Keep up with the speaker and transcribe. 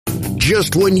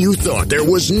just when you thought there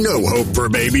was no hope for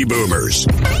baby boomers.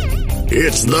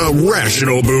 It's the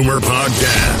Rational Boomer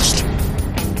Podcast.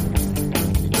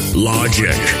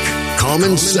 Logic,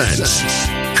 common sense,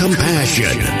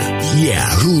 compassion. Yeah,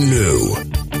 who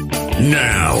knew?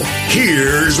 Now,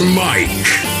 here's Mike.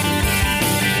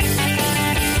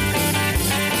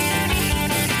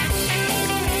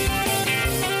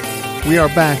 We are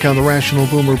back on the Rational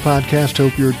Boomer Podcast.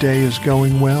 Hope your day is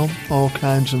going well. All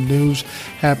kinds of news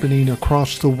happening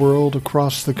across the world,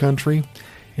 across the country,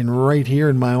 and right here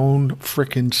in my own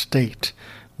frickin' state.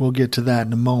 We'll get to that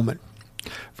in a moment.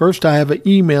 First, I have an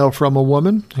email from a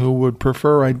woman who would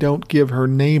prefer I don't give her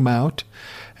name out.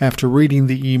 After reading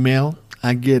the email,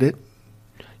 I get it.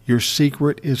 Your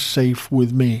secret is safe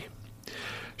with me.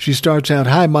 She starts out,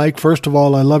 "Hi, Mike. First of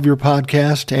all, I love your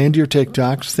podcast and your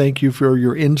TikToks. Thank you for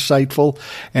your insightful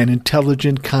and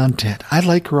intelligent content." I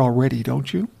like her already,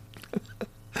 don't you?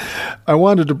 I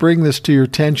wanted to bring this to your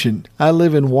attention. I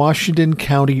live in Washington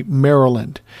County,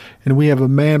 Maryland, and we have a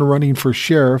man running for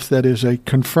sheriff that is a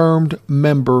confirmed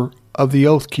member of the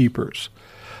Oath Keepers.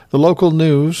 The local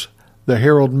news, the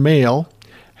Herald Mail,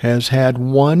 has had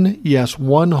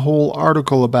one whole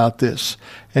article about this,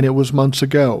 and it was months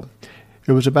ago.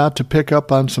 It was about to pick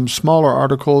up on some smaller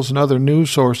articles and other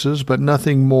news sources, but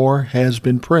nothing more has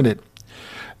been printed.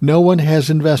 No one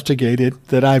has investigated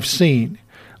that I've seen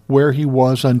where he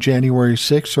was on January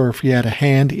 6th or if he had a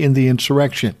hand in the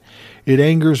insurrection. It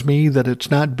angers me that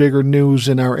it's not bigger news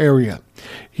in our area.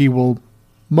 He will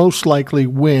most likely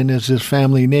win as his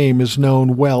family name is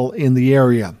known well in the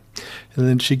area. And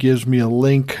then she gives me a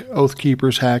link. Oath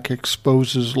Keepers hack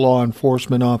exposes law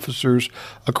enforcement officers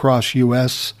across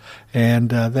U.S., and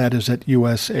that is at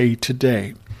USA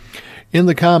Today. In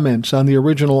the comments on the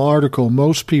original article,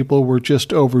 most people were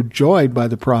just overjoyed by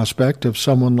the prospect of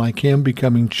someone like him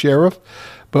becoming sheriff,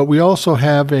 but we also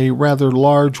have a rather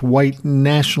large white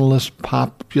nationalist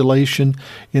population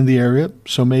in the area,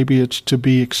 so maybe it's to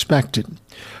be expected.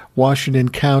 Washington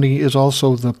County is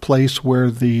also the place where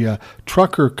the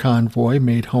trucker convoy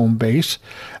made home base.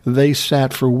 They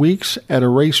sat for weeks at a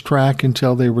racetrack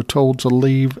until they were told to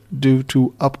leave due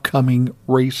to upcoming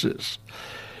races.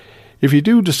 If you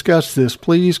do discuss this,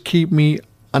 please keep me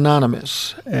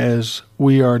anonymous, as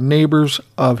we are neighbors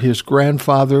of his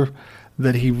grandfather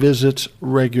that he visits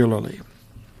regularly.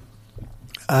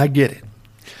 I get it.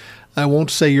 I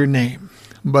won't say your name,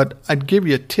 but I'd give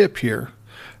you a tip here.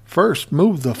 First,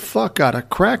 move the fuck out of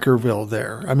Crackerville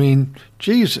there. I mean,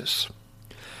 Jesus.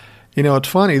 You know, it's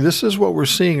funny. This is what we're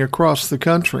seeing across the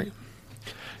country.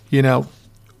 You know,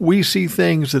 we see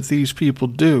things that these people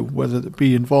do, whether it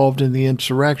be involved in the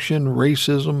insurrection,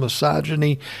 racism,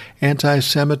 misogyny,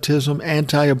 anti-Semitism,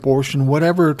 anti-abortion,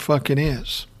 whatever it fucking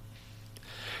is.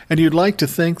 And you'd like to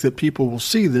think that people will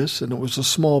see this, and it was a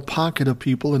small pocket of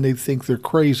people, and they think they're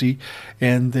crazy,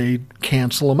 and they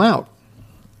cancel them out.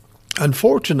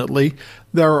 Unfortunately,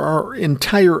 there are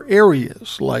entire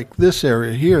areas like this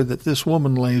area here that this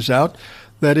woman lays out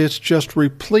that it's just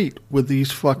replete with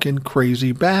these fucking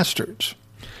crazy bastards.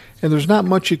 And there's not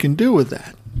much you can do with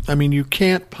that. I mean, you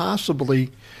can't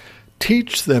possibly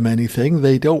teach them anything.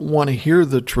 They don't want to hear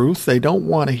the truth. They don't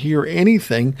want to hear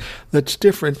anything that's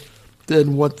different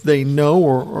than what they know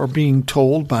or are being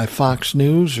told by Fox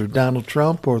News or Donald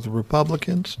Trump or the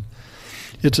Republicans.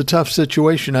 It's a tough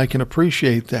situation. I can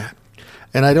appreciate that.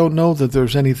 And I don't know that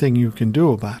there's anything you can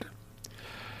do about it.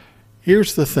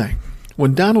 Here's the thing.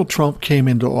 When Donald Trump came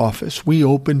into office, we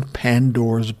opened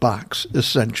Pandora's box,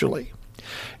 essentially.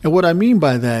 And what I mean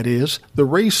by that is the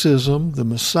racism, the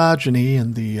misogyny,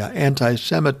 and the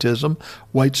anti-Semitism,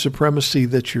 white supremacy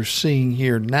that you're seeing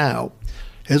here now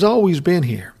has always been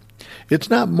here. It's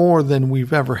not more than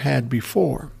we've ever had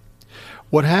before.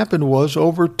 What happened was,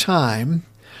 over time,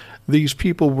 these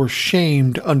people were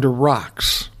shamed under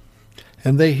rocks.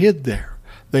 And they hid there.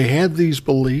 They had these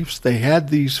beliefs. They had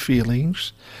these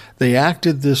feelings. They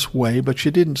acted this way, but you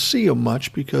didn't see them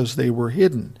much because they were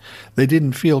hidden. They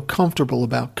didn't feel comfortable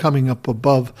about coming up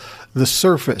above the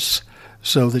surface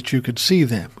so that you could see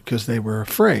them because they were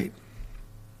afraid.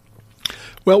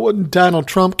 Well, when Donald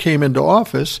Trump came into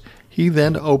office, he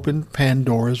then opened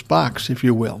Pandora's box, if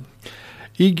you will.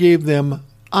 He gave them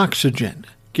oxygen,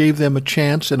 gave them a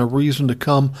chance and a reason to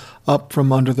come up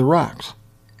from under the rocks.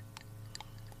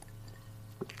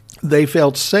 They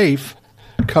felt safe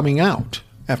coming out.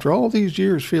 After all these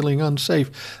years feeling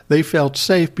unsafe, they felt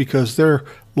safe because their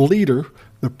leader,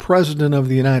 the President of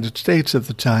the United States at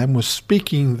the time, was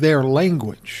speaking their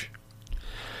language.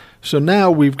 So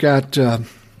now we've got,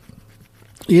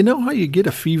 you know how you get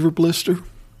a fever blister?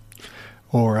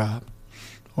 Or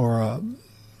a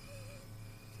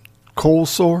cold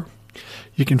sore?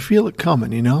 You can feel it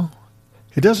coming, you know?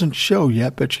 It doesn't show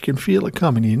yet, but you can feel it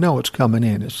coming. You know it's coming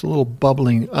in. It's a little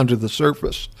bubbling under the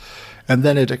surface. And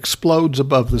then it explodes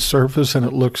above the surface, and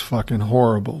it looks fucking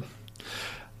horrible.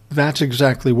 That's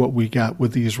exactly what we got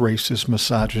with these racist,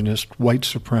 misogynist, white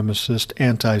supremacist,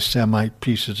 anti-Semite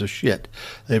pieces of shit.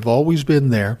 They've always been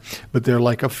there, but they're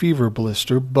like a fever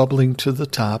blister bubbling to the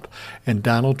top, and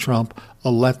Donald Trump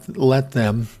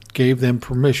gave them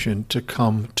permission to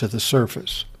come to the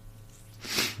surface.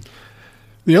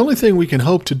 The only thing we can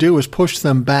hope to do is push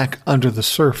them back under the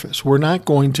surface. We're not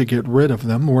going to get rid of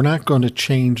them. We're not going to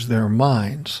change their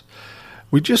minds.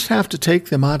 We just have to take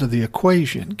them out of the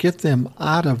equation, get them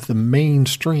out of the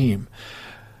mainstream,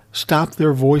 stop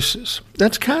their voices.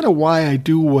 That's kind of why I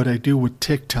do what I do with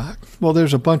TikTok. Well,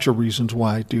 there's a bunch of reasons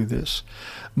why I do this.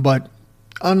 But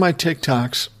on my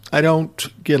TikToks, I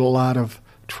don't get a lot of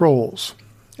trolls.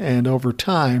 And over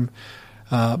time,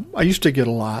 I used to get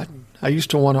a lot. I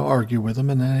used to want to argue with them,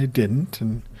 and then I didn't.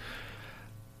 And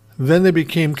then they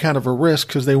became kind of a risk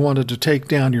because they wanted to take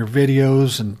down your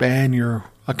videos and ban your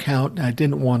account, and I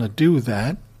didn't want to do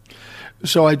that.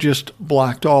 So I just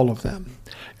blocked all of them.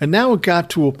 And now it got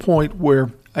to a point where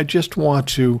I just want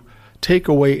to take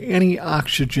away any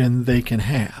oxygen they can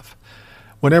have.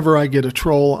 Whenever I get a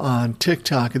troll on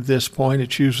TikTok at this point,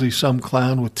 it's usually some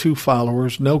clown with 2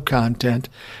 followers, no content,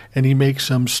 and he makes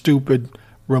some stupid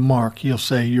remark. He'll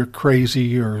say, you're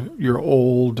crazy, or you're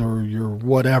old, or you're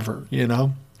whatever, you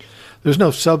know. There's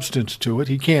no substance to it.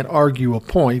 He can't argue a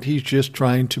point. He's just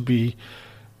trying to be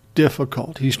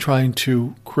difficult. He's trying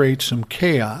to create some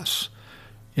chaos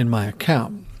in my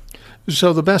account.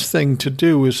 So the best thing to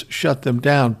do is shut them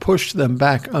down, push them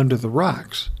back under the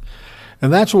rocks.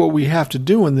 And that's what we have to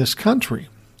do in this country.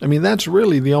 I mean, that's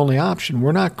really the only option.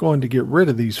 We're not going to get rid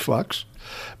of these fucks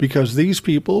because these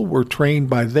people were trained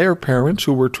by their parents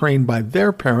who were trained by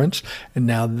their parents, and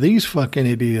now these fucking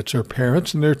idiots are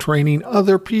parents, and they're training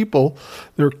other people,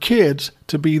 their kids,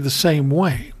 to be the same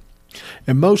way.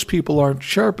 And most people aren't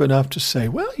sharp enough to say,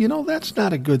 well, you know, that's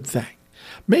not a good thing.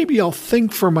 Maybe I'll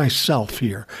think for myself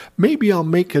here. Maybe I'll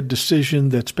make a decision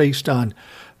that's based on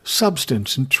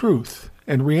substance and truth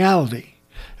and reality,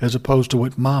 as opposed to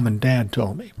what mom and dad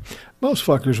told me. Most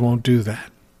fuckers won't do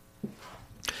that.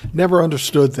 Never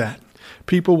understood that.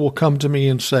 People will come to me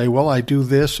and say, well, I do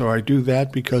this or I do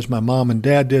that because my mom and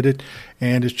dad did it,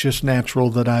 and it's just natural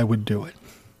that I would do it.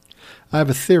 I have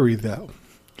a theory, though.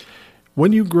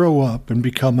 When you grow up and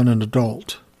become an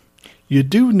adult, you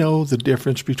do know the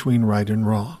difference between right and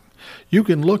wrong. You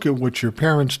can look at what your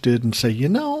parents did and say, you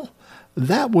know,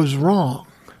 that was wrong.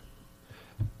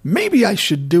 Maybe I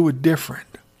should do it different.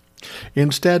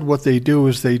 Instead, what they do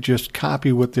is they just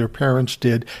copy what their parents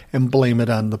did and blame it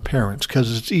on the parents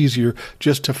because it's easier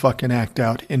just to fucking act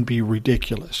out and be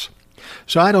ridiculous.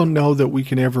 So I don't know that we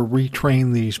can ever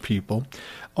retrain these people.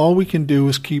 All we can do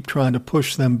is keep trying to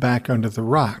push them back under the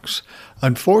rocks.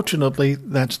 Unfortunately,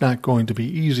 that's not going to be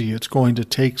easy. It's going to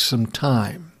take some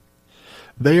time.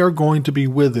 They are going to be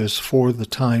with us for the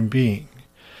time being.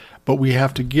 But we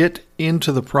have to get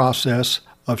into the process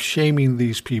of shaming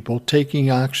these people,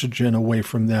 taking oxygen away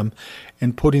from them,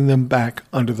 and putting them back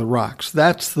under the rocks.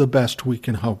 That's the best we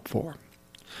can hope for.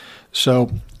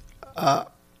 So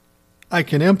I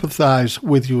can empathize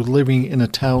with you living in a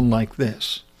town like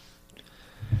this.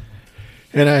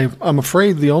 And I'm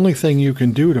afraid the only thing you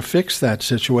can do to fix that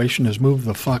situation is move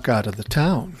the fuck out of the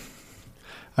town.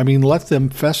 I mean, let them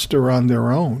fester on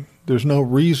their own. There's no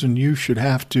reason you should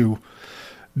have to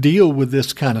deal with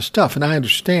this kind of stuff. And I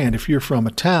understand if you're from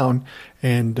a town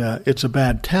and it's a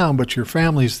bad town, but your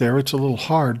family's there, it's a little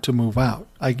hard to move out.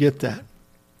 I get that.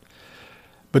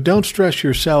 But don't stress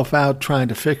yourself out trying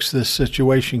to fix this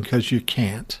situation because you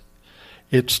can't.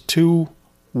 It's too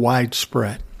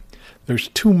widespread. There's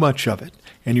too much of it,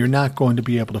 and you're not going to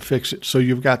be able to fix it. So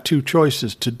you've got 2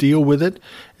 choices: to deal with it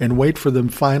and wait for them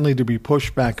finally to be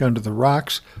pushed back under the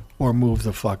rocks, or move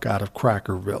the fuck out of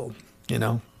Crackerville, you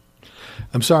know?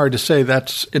 I'm sorry to say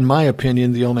that's, in my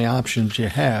opinion, the only options you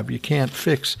have. You can't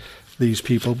fix these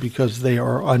people because they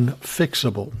are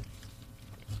unfixable.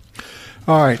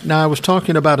 All right, now I was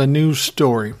talking about a news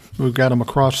story. We've got them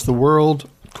across the world,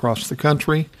 across the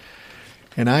country.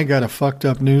 And I got a fucked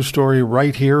up news story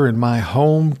right here in my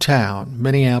hometown,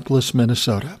 Minneapolis,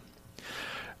 Minnesota.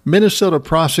 Minnesota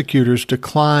prosecutors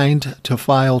declined to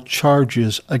file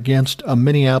charges against a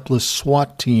Minneapolis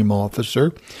SWAT team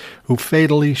officer who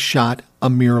fatally shot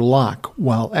Amir Locke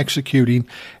while executing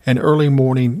an early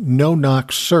morning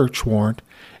no-knock search warrant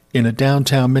in a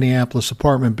downtown Minneapolis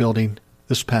apartment building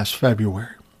this past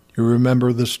February. You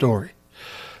remember the story.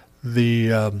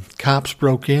 The cops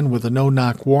broke in with a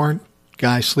no-knock warrant,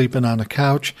 Guy sleeping on a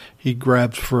couch. He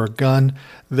grabs for a gun.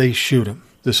 They shoot him.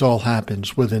 This all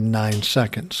happens within 9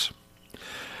 seconds.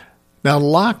 Now,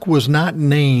 Locke was not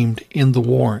named in the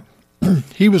warrant.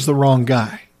 He was the wrong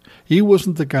guy. He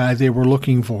wasn't the guy they were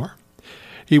looking for.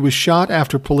 He was shot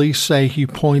after police say he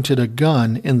pointed a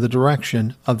gun in the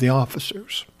direction of the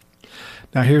officers.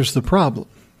 Now, here's the problem.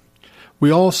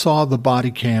 We all saw the body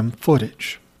cam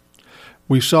footage.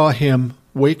 We saw him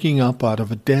waking up out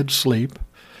of a dead sleep.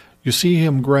 You see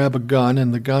him grab a gun,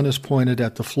 and the gun is pointed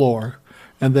at the floor.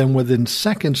 And then within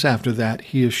seconds after that,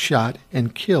 he is shot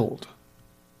and killed.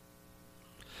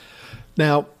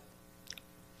 Now,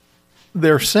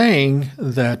 they're saying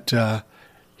that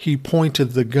he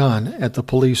pointed the gun at the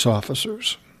police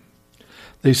officers.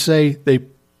 They say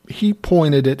he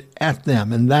pointed it at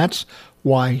them, and that's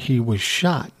why he was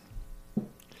shot.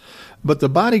 But the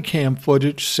body cam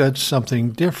footage said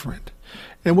something different.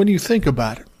 And when you think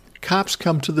about it, cops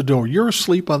come to the door. You're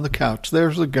asleep on the couch.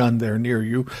 There's a gun there near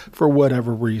you for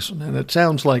whatever reason, and it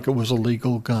sounds like it was a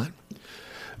legal gun.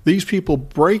 These people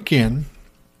break in.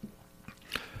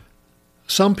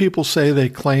 Some people say they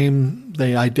claim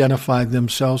they identified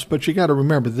themselves, but you got to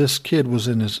remember this kid was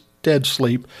in his dead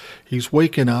sleep. He's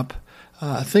waking up.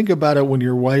 Think about it when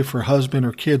your wife or husband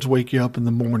or kids wake you up in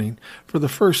the morning. For the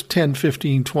first 10,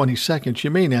 15, 20 seconds, you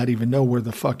may not even know where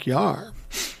the fuck you are.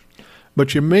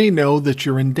 But you may know that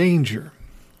you're in danger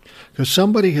because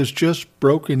somebody has just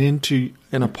broken into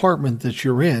an apartment that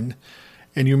you're in,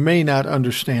 and you may not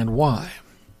understand why.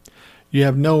 You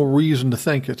have no reason to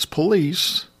think it's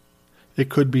police. It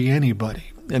could be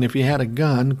anybody. And if he had a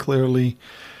gun, clearly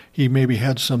he maybe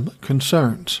had some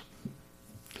concerns.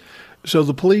 So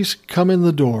the police come in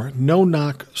the door,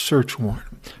 no-knock search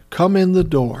warrant. Come in the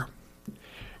door.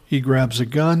 He grabs a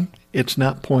gun. It's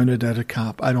not pointed at a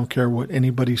cop. I don't care what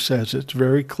anybody says. It's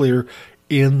very clear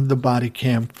in the body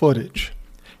cam footage.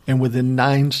 And within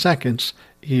 9 seconds,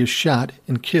 he is shot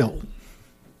and killed.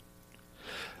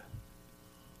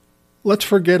 Let's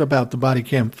forget about the body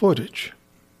cam footage.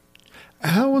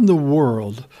 How in the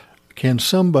world can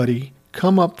somebody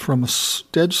come up from a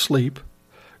dead sleep,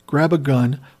 grab a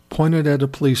gun, point it at a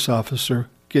police officer,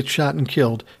 get shot and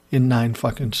killed in 9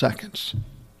 fucking seconds?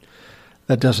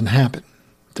 That doesn't happen.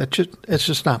 It's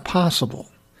just not possible.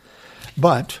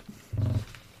 But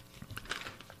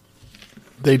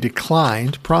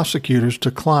prosecutors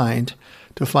declined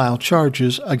to file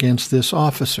charges against this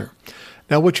officer.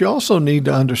 Now, what you also need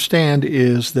to understand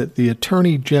is that the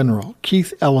Attorney General,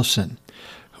 Keith Ellison,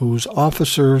 whose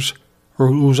office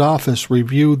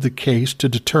reviewed the case to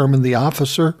determine the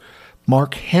officer,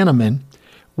 Mark Hanneman,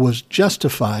 was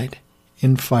justified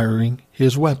in firing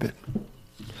his weapon.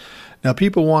 Now,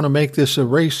 people want to make this a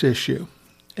race issue,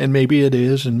 and maybe it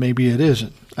is, and maybe it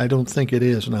isn't. I don't think it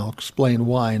is, and I'll explain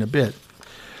why in a bit.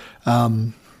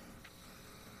 The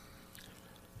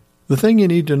thing you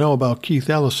need to know about Keith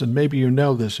Ellison, maybe you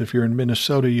know this. If you're in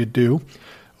Minnesota, you do.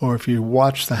 Or if you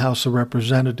watched the House of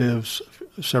Representatives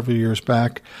several years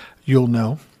back, you'll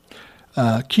know.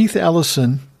 Keith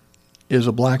Ellison is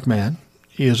a black man.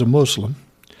 He is a Muslim,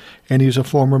 and he's a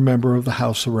former member of the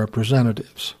House of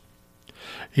Representatives.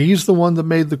 He's the one that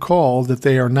made the call that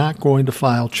they are not going to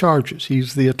file charges.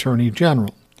 He's the Attorney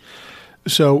General.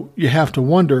 So you have to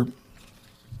wonder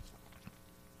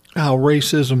how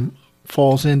racism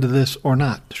falls into this or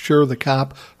not. Sure, the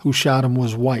cop who shot him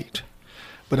was white,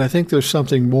 but I think there's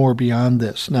something more beyond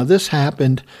this. Now, this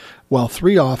happened while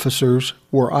 3 officers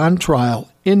were on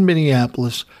trial in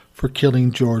Minneapolis for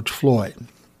killing George Floyd.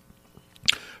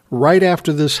 Right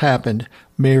after this happened,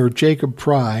 Mayor Jacob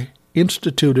Pry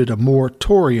instituted a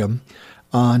moratorium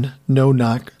on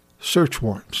no-knock search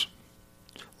warrants.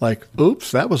 Like,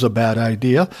 oops, that was a bad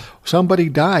idea. Somebody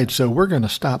died, so we're going to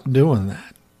stop doing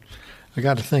that. I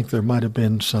got to think there might have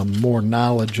been some more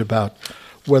knowledge about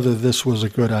whether this was a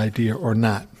good idea or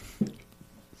not.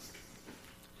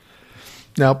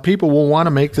 Now, people will want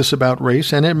to make this about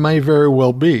race, and it may very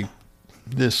well be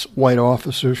this white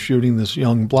officer shooting this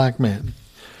young black man.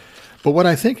 But what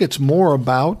I think it's more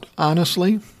about,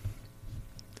 honestly,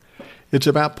 it's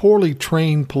about poorly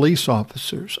trained police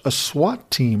officers, a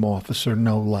SWAT team officer,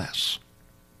 no less.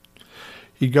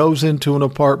 He goes into an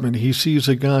apartment, he sees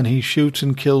a gun, he shoots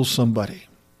and kills somebody.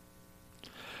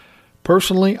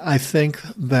 Personally, I think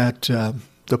that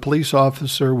the police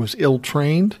officer was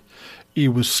ill-trained, he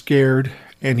was scared,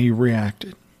 and he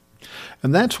reacted.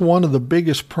 And that's one of the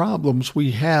biggest problems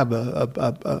we have,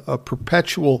 a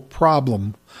perpetual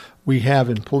problem we have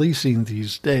in policing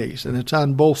these days, and it's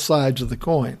on both sides of the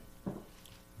coin.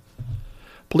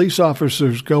 Police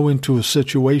officers go into a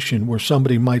situation where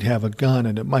somebody might have a gun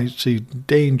and it might seem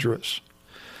dangerous.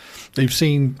 They've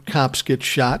seen cops get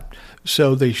shot,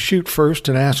 so they shoot first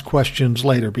and ask questions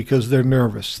later because they're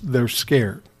nervous, they're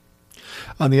scared.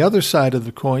 On the other side of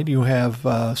the coin, you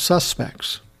have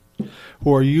suspects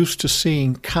who are used to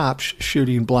seeing cops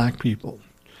shooting black people,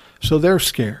 so they're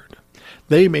scared.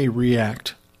 They may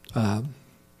react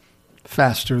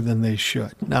faster than they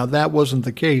should. Now, that wasn't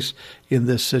the case in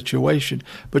this situation,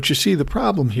 but you see the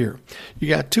problem here. You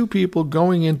got two people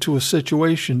going into a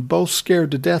situation, both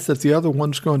scared to death that the other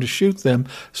one's going to shoot them,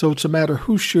 so it's a matter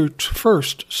who shoots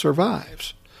first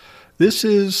survives. This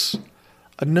is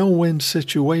a no-win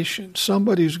situation.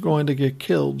 Somebody's going to get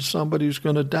killed. Somebody's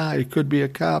going to die. It could be a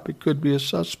cop. It could be a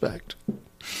suspect.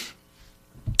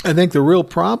 I think the real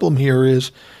problem here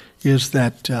is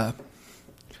that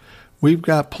we've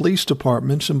got police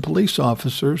departments and police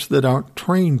officers that aren't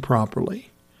trained properly.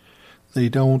 They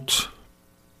don't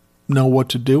know what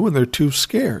to do, and they're too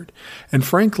scared. And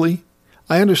frankly,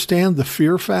 I understand the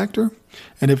fear factor,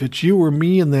 and if it's you or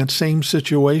me in that same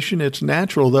situation, it's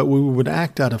natural that we would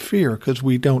act out of fear because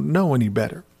we don't know any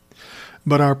better.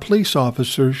 But our police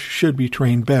officers should be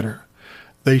trained better.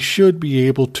 They should be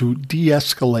able to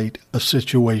de-escalate a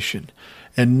situation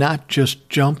and not just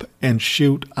jump and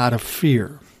shoot out of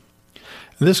fear.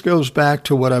 And this goes back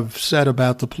to what I've said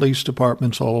about the police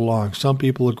departments all along. Some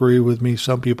people agree with me,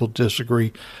 some people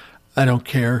disagree. I don't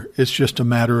care. It's just a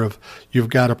matter of you've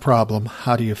got a problem.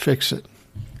 How do you fix it?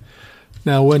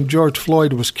 Now, when George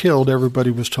Floyd was killed, everybody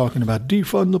was talking about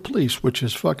defund the police, which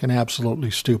is fucking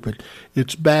absolutely stupid.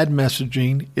 It's bad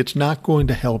messaging. It's not going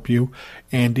to help you,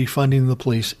 and defunding the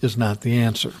police is not the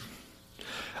answer.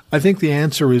 I think the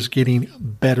answer is getting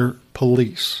better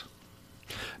police.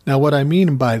 Now, what I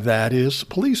mean by that is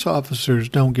police officers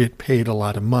don't get paid a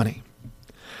lot of money.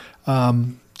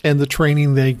 And the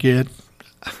training they get,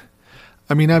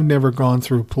 I mean, I've never gone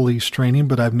through police training,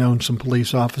 but I've known some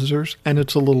police officers, and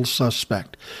it's a little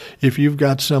suspect. If you've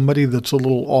got somebody that's a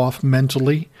little off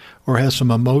mentally or has some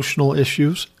emotional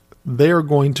issues, they're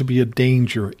going to be a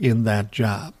danger in that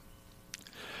job.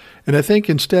 And I think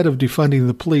instead of defunding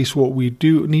the police, what we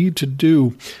need to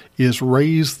do is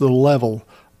raise the level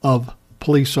of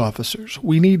police officers.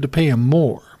 We need to pay them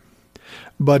more.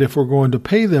 But if we're going to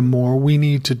pay them more, we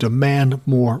need to demand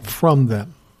more from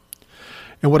them.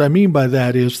 And what I mean by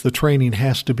that is the training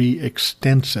has to be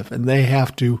extensive, and they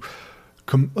have to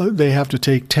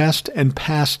take test and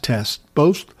pass tests,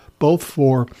 both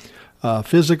for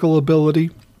physical ability,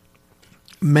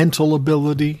 mental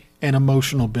ability, and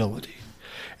emotional ability.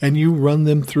 And you run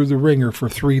them through the ringer for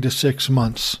 3 to 6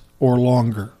 months or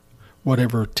longer,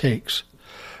 whatever it takes,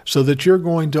 so that you're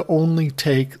going to only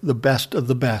take the best of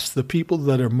the best, the people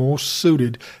that are most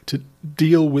suited to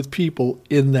deal with people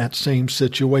in that same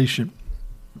situation.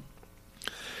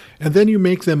 And then you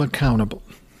make them accountable.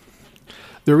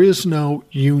 There is no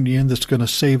union that's going to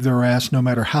save their ass no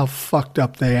matter how fucked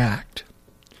up they act.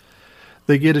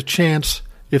 They get a chance.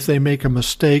 If they make a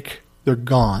mistake, they're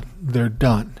gone. They're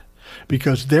done.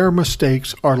 Because their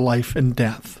mistakes are life and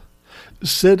death.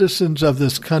 Citizens of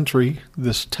this country,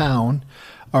 this town,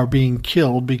 are being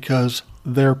killed because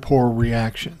their poor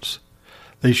reactions.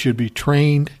 They should be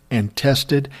trained and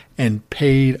tested and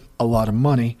paid a lot of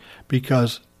money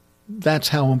because that's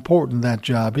how important that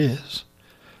job is.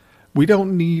 We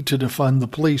don't need to defund the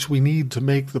police. We need to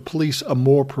make the police a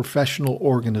more professional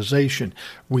organization.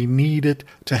 We need it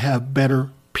to have better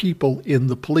people in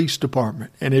the police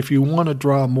department. And if you want to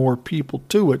draw more people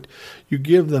to it, you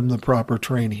give them the proper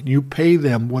training. You pay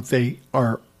them what they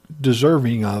are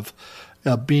deserving of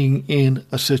being in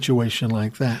a situation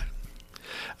like that.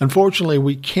 Unfortunately,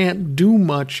 we can't do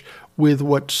much with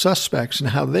what suspects and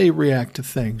how they react to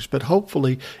things. But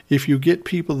hopefully, if you get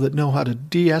people that know how to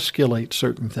de-escalate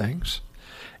certain things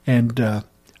and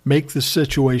make the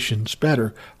situations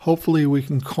better, hopefully we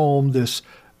can calm this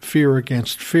fear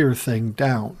against fear thing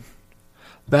down.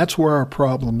 That's where our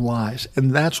problem lies,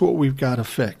 and that's what we've got to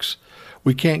fix.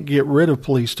 We can't get rid of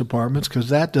police departments because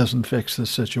that doesn't fix the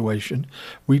situation.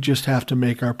 We just have to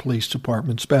make our police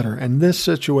departments better. And this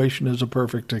situation is a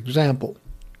perfect example.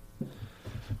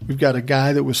 We've got a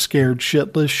guy that was scared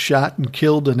shitless, shot and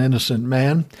killed an innocent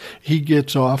man. He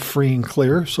gets off free and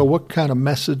clear. So what kind of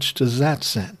message does that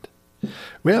send?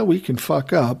 Well, we can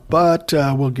fuck up, but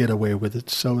we'll get away with it,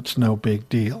 so it's no big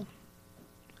deal.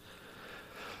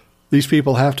 These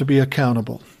people have to be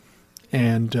accountable.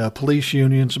 And police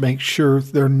unions make sure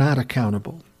they're not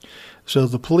accountable. So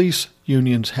the police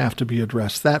unions have to be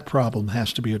addressed. That problem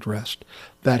has to be addressed.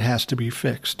 That has to be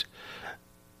fixed.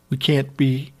 We can't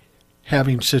be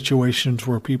having situations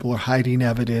where people are hiding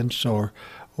evidence or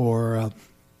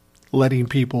letting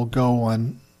people go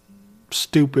on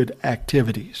stupid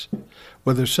activities.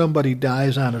 whether somebody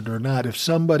dies on it or not. If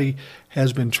somebody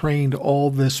has been trained all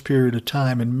this period of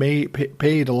time and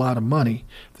paid a lot of money,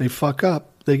 if they fuck up,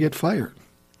 they get fired.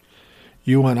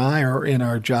 You and I are in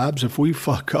our jobs. If we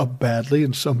fuck up badly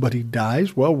and somebody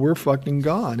dies, well, we're fucking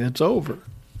gone. It's over.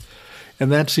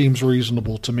 And that seems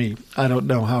reasonable to me. I don't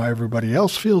know how everybody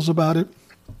else feels about it,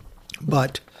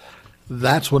 but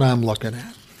that's what I'm looking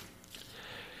at.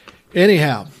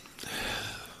 Anyhow,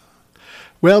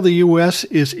 well, the U.S.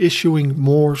 is issuing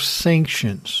more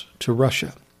sanctions to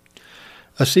Russia.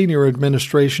 A senior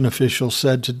administration official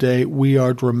said today, we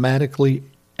are dramatically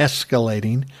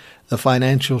escalating the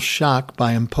financial shock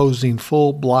by imposing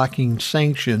full blocking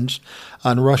sanctions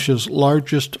on Russia's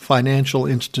largest financial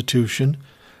institution,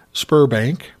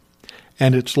 Sberbank,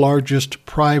 and its largest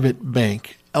private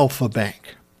bank, Alfa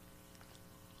Bank.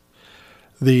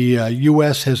 The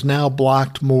U.S. has now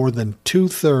blocked more than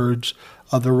 2/3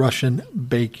 of the Russian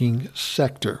banking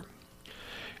sector.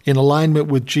 In alignment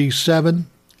with G7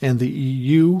 and the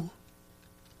EU,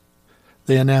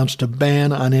 they announced a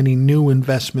ban on any new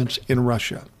investments in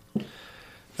Russia.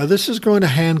 Now, this is going to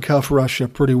handcuff Russia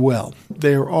pretty well.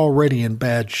 They are already in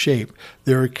bad shape.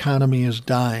 Their economy is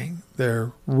dying.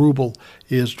 Their ruble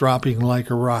is dropping like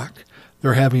a rock.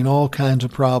 They're having all kinds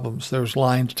of problems. There's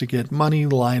lines to get money,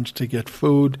 lines to get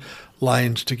food,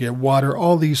 lines to get water,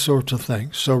 all these sorts of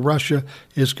things. So Russia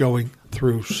is going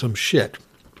through some shit.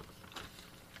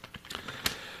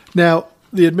 Now,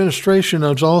 the administration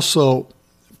is also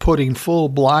putting full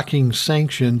blocking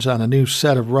sanctions on a new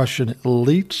set of Russian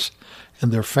elites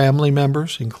and their family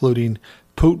members, including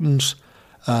Putin's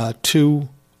 2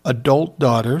 adult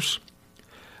daughters,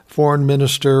 Foreign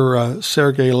Minister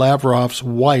Sergei Lavrov's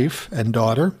wife and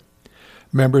daughter,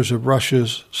 members of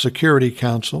Russia's Security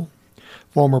Council,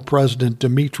 former President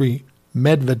Dmitry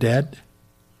Medvedev,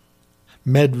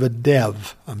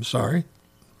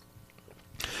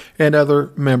 and other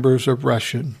members of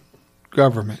Russian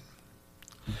government.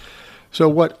 So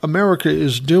what America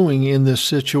is doing in this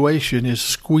situation is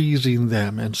squeezing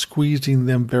them and squeezing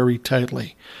them very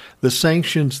tightly. The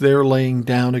sanctions they're laying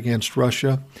down against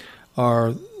Russia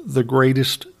are the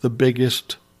greatest, the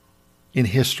biggest in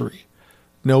history.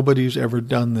 Nobody's ever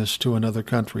done this to another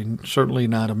country, certainly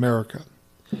not America.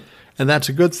 And that's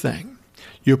a good thing.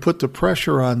 You put the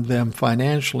pressure on them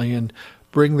financially and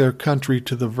bring their country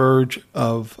to the verge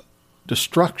of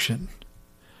destruction.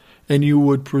 And you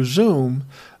would presume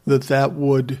that that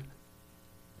would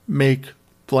make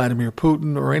Vladimir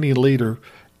Putin or any leader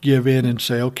give in and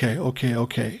say,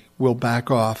 okay, we'll back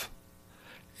off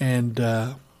and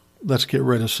let's get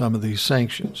rid of some of these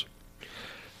sanctions.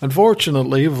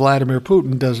 Unfortunately, Vladimir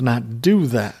Putin does not do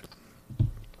that.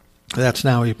 That's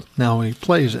now he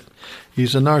plays it.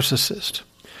 He's a narcissist.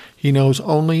 He knows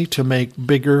only to make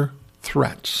bigger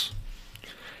threats.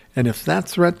 And if that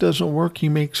threat doesn't work, he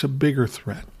makes a bigger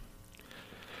threat.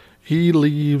 He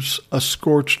leaves a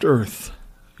scorched earth.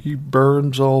 He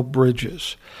burns all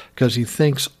bridges because he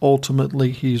thinks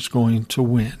ultimately he's going to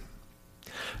win.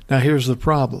 Now here's the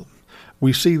problem.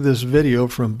 We see this video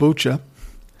from Bucha,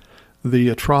 the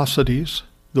atrocities,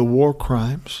 the war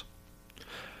crimes.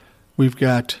 We've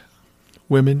got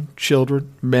women,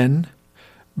 children, men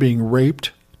being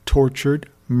raped, tortured,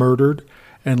 murdered,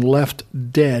 and left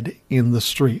dead in the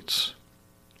streets.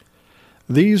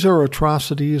 These are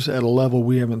atrocities at a level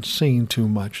we haven't seen too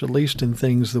much, at least in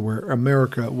things where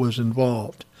America was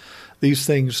involved. These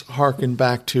things harken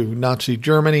back to Nazi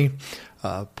Germany,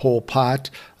 Pol Pot,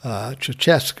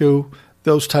 Ceausescu,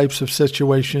 those types of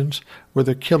situations where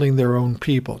they're killing their own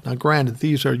people. Now, granted,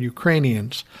 these are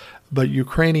Ukrainians, but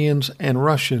Ukrainians and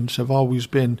Russians have always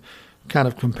been kind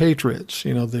of compatriots.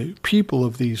 You know, the people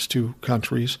of these two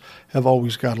countries have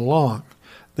always got along.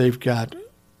 They've got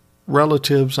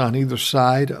relatives on either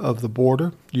side of the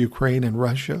border, Ukraine and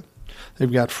Russia.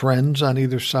 They've got friends on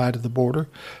either side of the border.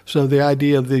 So the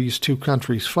idea of these two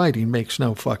countries fighting makes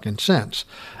no fucking sense.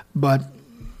 But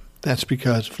that's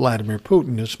because Vladimir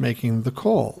Putin is making the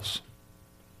calls.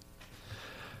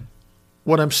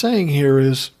 What I'm saying here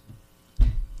is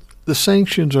the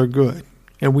sanctions are good,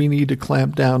 and we need to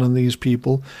clamp down on these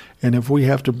people. And if we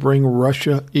have to bring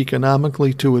Russia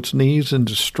economically to its knees and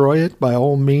destroy it, by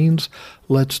all means,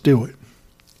 let's do it.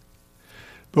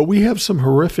 But we have some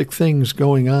horrific things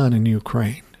going on in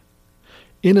Ukraine.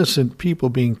 Innocent people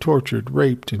being tortured,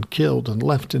 raped, and killed and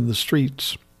left in the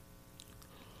streets.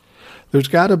 There's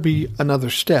got to be another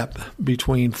step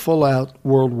between full-out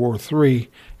World War III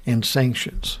and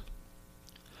sanctions.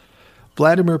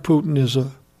 Vladimir Putin is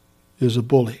a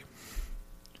bully.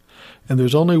 And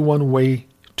there's only one way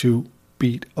to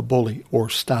beat a bully or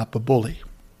stop a bully.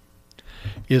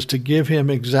 is to give him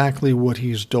exactly what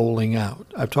he's doling out.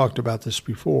 I've talked about this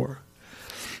before.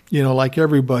 You know, like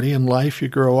everybody in life, you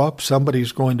grow up,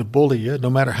 somebody's going to bully you, no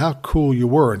matter how cool you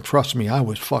were. And trust me, I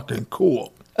was fucking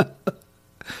cool.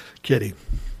 Kidding.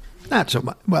 Not so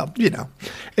much. Well, you know.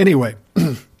 Anyway,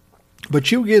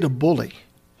 but you get a bully.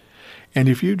 And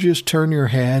if you just turn your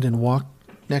head and walk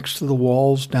next to the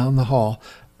walls down the hall,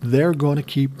 they're going to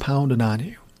keep pounding on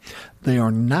you. They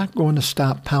are not going to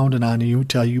stop pounding on you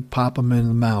until you pop them in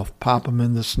the mouth, pop them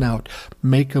in the snout,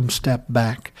 make them step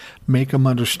back, make them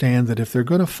understand that if they're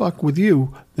going to fuck with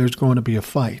you, there's going to be a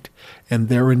fight, and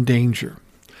they're in danger.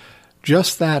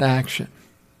 Just that action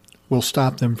will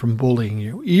stop them from bullying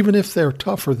you, even if they're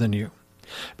tougher than you,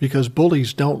 because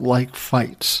bullies don't like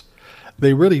fights.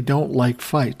 They really don't like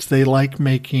fights. They like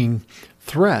making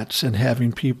threats and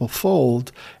having people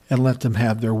fold and let them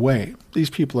have their way. These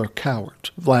people are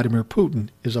cowards. Vladimir Putin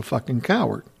is a fucking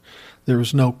coward. There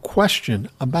is no question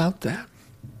about that.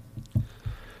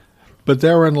 But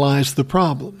therein lies the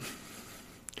problem.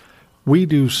 We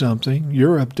do something,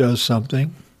 Europe does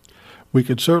something. We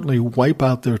could certainly wipe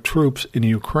out their troops in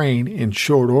Ukraine in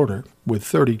short order with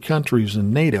 30 countries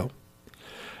in NATO.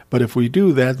 But if we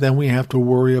do that, then we have to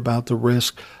worry about the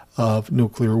risk of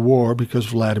nuclear war because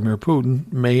Vladimir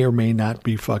Putin may or may not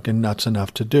be fucking nuts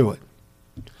enough to do it.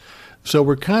 So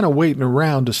we're kind of waiting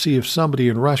around to see if somebody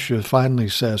in Russia finally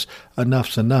says,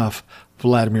 enough's enough,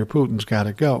 Vladimir Putin's got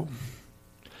to go.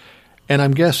 And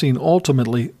I'm guessing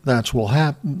ultimately that's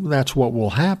what will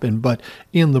happen. But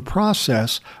in the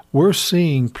process, we're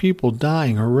seeing people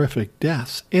dying horrific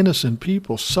deaths, innocent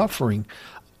people suffering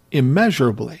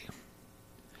immeasurably.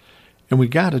 And we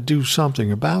got to do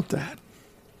something about that.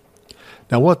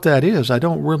 Now, what that is, I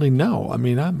don't really know. I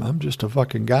mean, I'm just a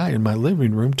fucking guy in my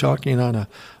living room talking on a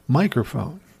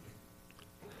microphone.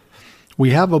 We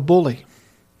have a bully,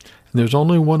 and there's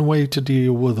only one way to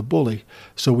deal with a bully,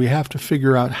 so we have to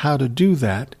figure out how to do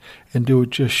that and do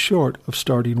it just short of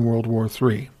starting World War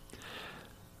III.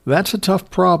 That's a tough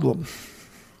problem.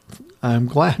 I'm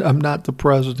glad I'm not the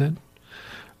president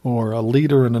or a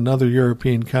leader in another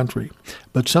European country.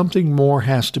 But something more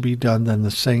has to be done than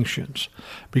the sanctions,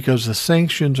 because the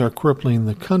sanctions are crippling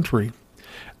the country,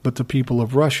 but the people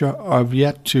of Russia have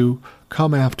yet to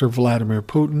come after Vladimir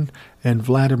Putin, and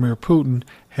Vladimir Putin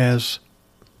has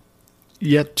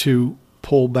yet to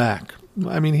pull back.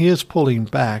 I mean, he is pulling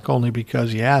back only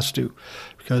because he has to,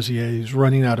 because he's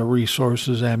running out of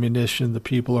resources, ammunition, the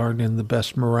people aren't in the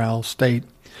best morale state.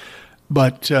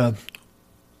 But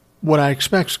what I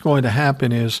expect is going to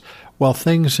happen is, while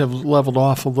things have leveled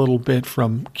off a little bit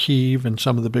from Kyiv and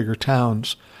some of the bigger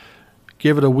towns,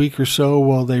 give it a week or so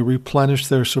while they replenish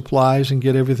their supplies and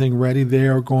get everything ready, they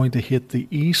are going to hit the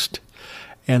east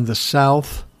and the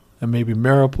south and maybe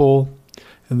Mariupol,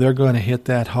 and they're going to hit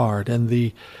that hard. And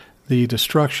the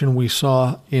destruction we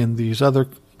saw in these other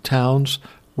towns,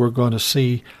 we're going to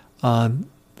see on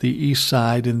the east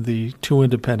side in the two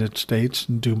independent states,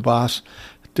 in Donbass,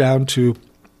 down to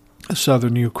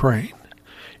southern Ukraine.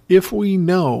 If we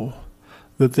know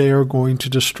that they are going to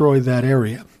destroy that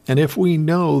area, and if we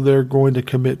know they're going to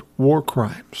commit war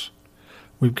crimes,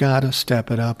 we've got to step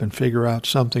it up and figure out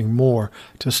something more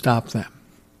to stop them.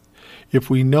 If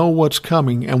we know what's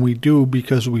coming, and we do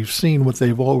because we've seen what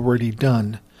they've already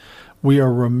done, we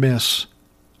are remiss.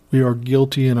 We are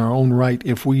guilty in our own right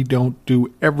if we don't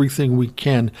do everything we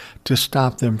can to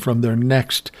stop them from their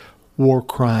next war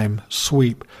crime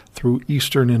sweep through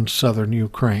eastern and southern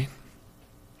Ukraine.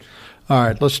 All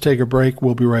right, let's take a break.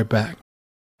 We'll be right back.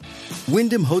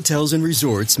 Wyndham Hotels and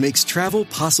Resorts makes travel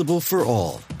possible for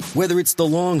all. Whether it's the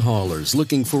long haulers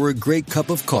looking for a great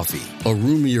cup of coffee, a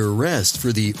roomier rest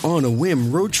for the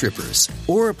on-a-whim road trippers,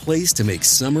 or a place to make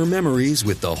summer memories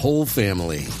with the whole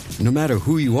family. No matter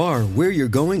who you are, where you're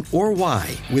going, or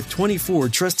why, with 24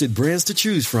 trusted brands to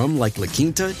choose from like La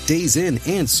Quinta, Days Inn,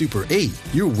 and Super 8,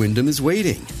 your Wyndham is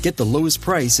waiting. Get the lowest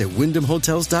price at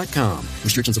WyndhamHotels.com.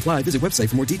 Restrictions apply. Visit website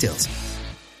for more details.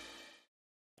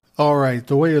 All right,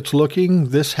 the way it's looking,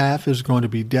 this half is going to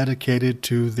be dedicated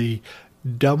to the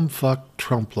dumb fuck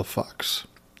Trumplafucks.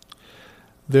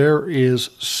 There is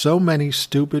so many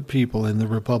stupid people in the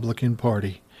Republican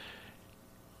Party.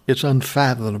 It's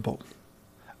unfathomable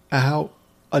how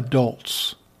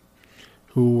adults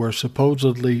who are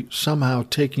supposedly somehow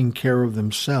taking care of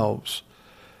themselves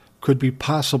could be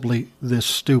possibly this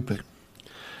stupid.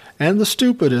 And the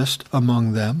stupidest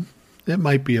among them, it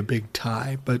might be a big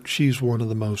tie, but she's one of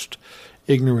the most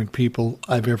ignorant people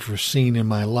I've ever seen in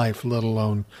my life, let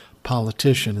alone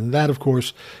politician. And that, of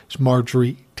course, is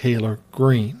Marjorie Taylor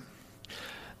Greene.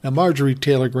 Now, Marjorie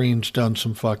Taylor Greene's done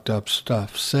some fucked up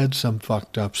stuff, said some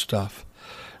fucked up stuff.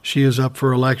 She is up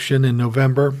for election in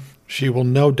November. She will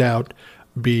no doubt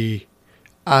be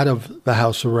out of the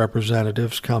House of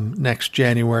Representatives come next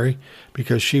January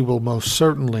because she will most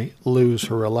certainly lose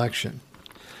her election.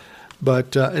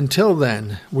 But until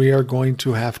then, we are going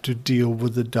to have to deal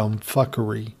with the dumb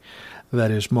fuckery that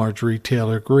is Marjorie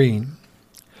Taylor Greene.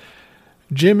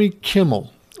 Jimmy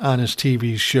Kimmel on his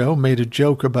TV show made a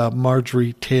joke about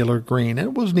Marjorie Taylor Greene.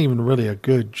 It wasn't even really a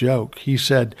good joke. He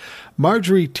said,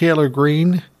 Marjorie Taylor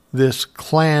Greene, this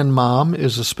Klan mom,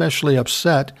 is especially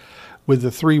upset with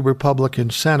the 3 Republican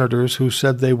senators who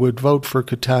said they would vote for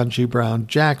Ketanji Brown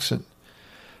Jackson,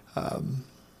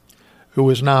 who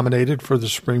was nominated for the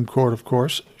Supreme Court, of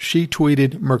course. She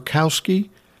tweeted, Murkowski,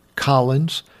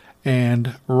 Collins,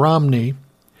 and Romney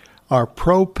are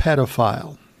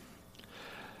pro-pedophile.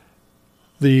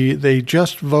 They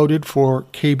just voted for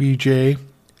KBJ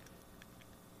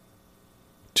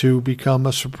to become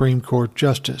a Supreme Court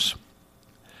justice.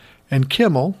 And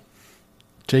Kimmel,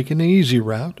 taking the easy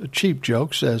route, a cheap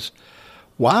joke, says,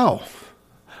 wow,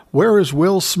 where is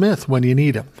Will Smith when you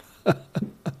need him?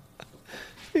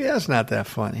 Yeah, it's not that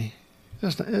funny.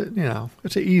 It's an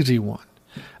easy one.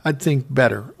 I'd think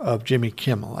better of Jimmy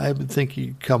Kimmel. I would think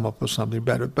he'd come up with something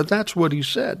better. But that's what he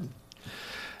said.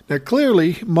 Now,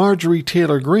 clearly, Marjorie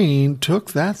Taylor Greene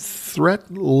took that threat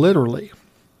literally.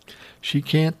 She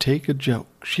can't take a joke.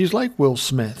 She's like Will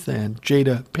Smith and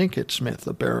Jada Pinkett Smith,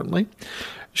 apparently.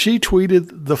 She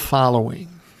tweeted the following.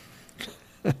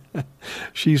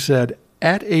 She said,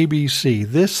 at ABC,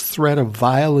 this threat of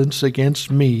violence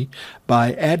against me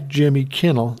by at Jimmy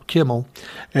Kimmel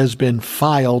has been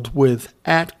filed with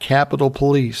at Capitol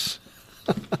Police.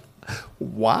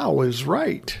 Wow is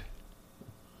right.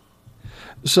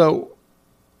 So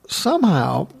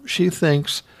somehow she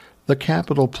thinks the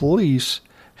Capitol Police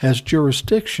has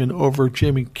jurisdiction over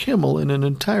Jimmy Kimmel in an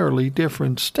entirely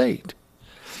different state.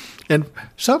 And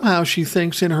somehow she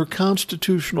thinks in her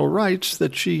constitutional rights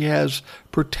that she has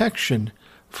protection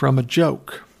from a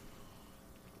joke.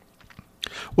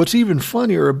 What's even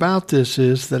funnier about this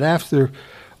is that after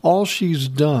all she's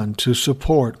done to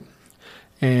support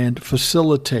and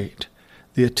facilitate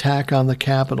the attack on the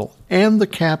Capitol and the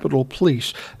Capitol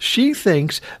Police, she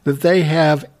thinks that they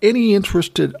have any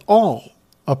interest at all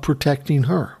of protecting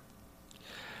her.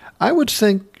 I would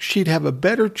think she'd have a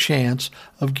better chance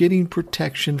of getting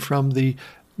protection from the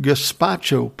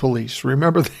Gazpacho police.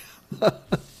 Remember that?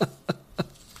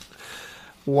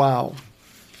 Wow.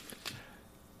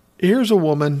 Here's a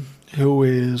woman who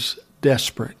is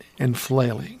desperate and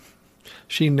flailing.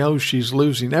 She knows she's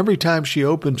losing. Every time she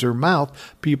opens her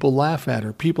mouth, people laugh at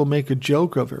her. People make a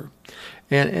joke of her.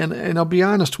 And I'll be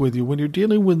honest with you, when you're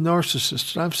dealing with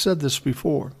narcissists, and I've said this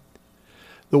before,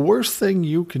 the worst thing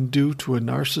you can do to a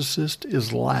narcissist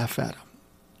is laugh at them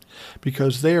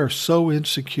because they are so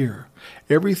insecure.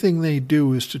 Everything they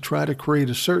do is to try to create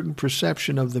a certain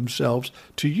perception of themselves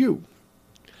to you.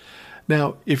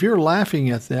 Now, if you're laughing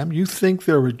at them, you think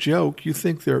they're a joke, you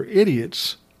think they're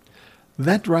idiots,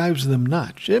 that drives them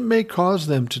nuts. It may cause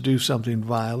them to do something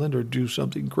violent or do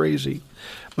something crazy,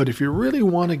 but if you really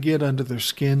want to get under their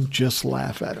skin, just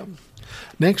laugh at them.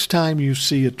 Next time you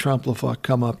see a Trumplafuck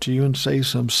come up to you and say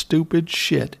some stupid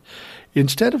shit,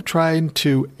 instead of trying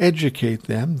to educate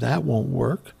them, that won't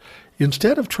work.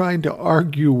 Instead of trying to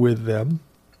argue with them,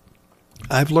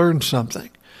 I've learned something.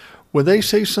 When they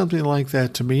say something like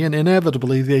that to me, and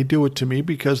inevitably they do it to me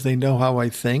because they know how I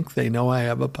think, they know I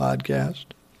have a podcast.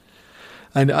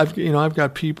 And I've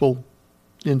got people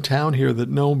in town here that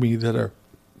know me that are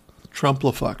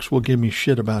Trumplafucks will give me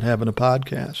shit about having a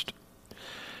podcast.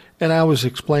 And I always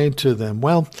explain to them,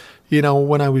 well,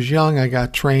 when I was young, I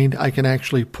got trained. I can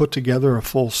actually put together a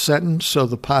full sentence, so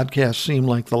the podcast seemed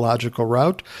like the logical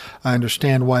route. I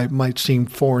understand why it might seem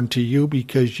foreign to you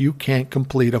because you can't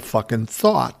complete a fucking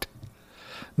thought.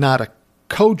 Not a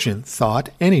cogent thought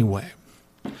anyway.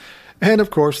 And, of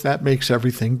course, that makes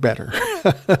everything better.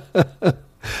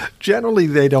 Generally,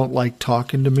 they don't like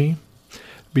talking to me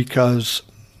because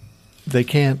they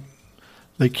can't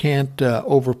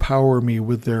overpower me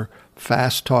with their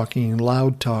fast talking,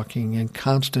 loud talking, and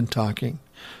constant talking,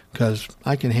 because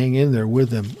I can hang in there with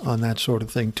them on that sort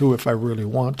of thing too if I really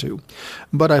want to.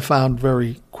 But I found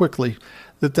very quickly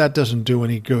that doesn't do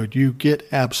any good. You get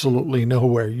absolutely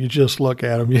nowhere. You just look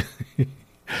at them,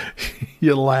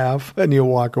 you laugh, and you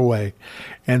walk away,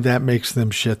 and that makes them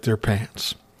shit their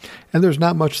pants. And there's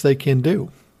not much they can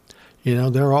do.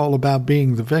 They're all about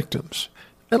being the victims.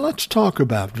 And let's talk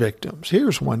about victims.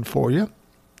 Here's one for you.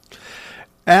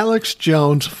 Alex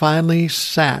Jones finally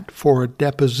sat for a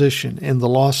deposition in the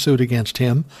lawsuit against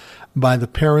him by the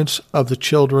parents of the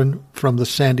children from the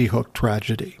Sandy Hook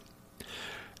tragedy.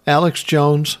 Alex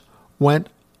Jones went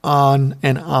on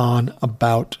and on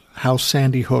about how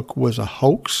Sandy Hook was a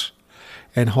hoax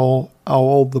and how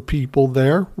all the people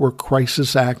there were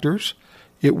crisis actors.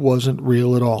 It wasn't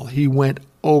real at all. He went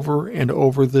over and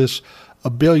over this a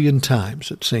billion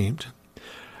times, it seemed.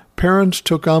 Parents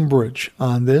took umbrage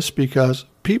on this because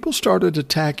people started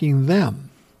attacking them.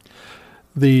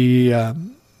 The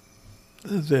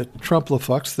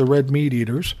Trump-la-fucks, the red meat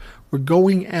eaters, were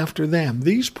going after them.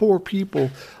 These poor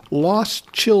people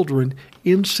lost children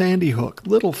in Sandy Hook,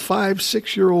 little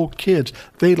 5-6-year-old kids.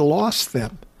 They lost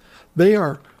them. They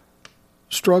are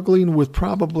struggling with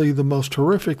probably the most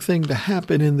horrific thing to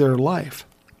happen in their life.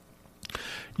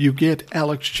 You get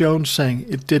Alex Jones saying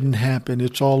it didn't happen,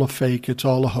 it's all a fake, it's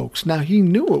all a hoax. Now, he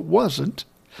knew it wasn't.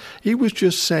 He was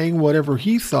just saying whatever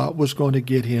he thought was going to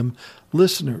get him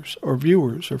listeners or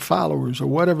viewers or followers or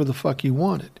whatever the fuck he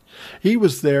wanted. He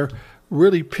was there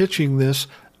really pitching this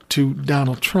to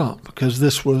Donald Trump because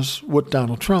this was what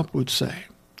Donald Trump would say.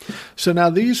 So now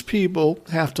these people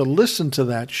have to listen to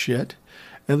that shit.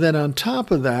 And then on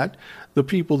top of that, the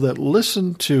people that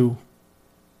listen to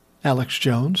Alex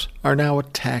Jones are now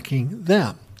attacking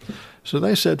them. So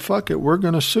they said, fuck it, we're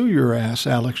going to sue your ass,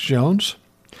 Alex Jones.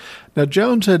 Now,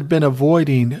 Jones had been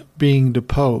avoiding being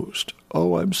deposed.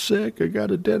 Oh, I'm sick. I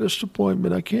got a dentist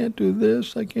appointment. I can't do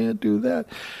this. I can't do that.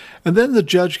 And then the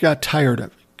judge got tired of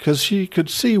it because he could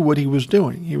see what he was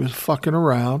doing. He was fucking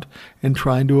around and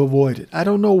trying to avoid it. I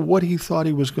don't know what he thought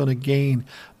he was going to gain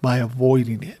by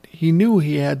avoiding it. He knew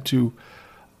he had to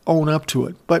own up to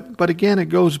it. But again, it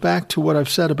goes back to what I've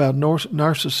said about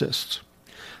narcissists.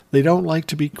 They don't like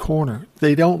to be cornered.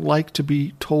 They don't like to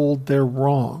be told they're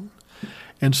wrong.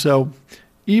 And so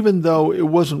even though it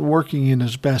wasn't working in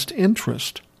his best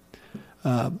interest,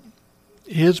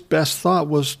 his best thought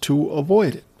was to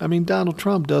avoid it. I mean, Donald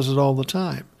Trump does it all the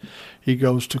time. He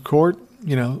goes to court,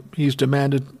 he's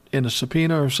demanded in a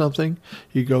subpoena or something.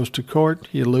 He goes to court,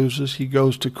 he loses. He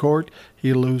goes to court,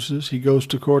 he loses. He goes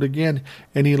to court again,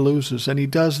 and he loses. And he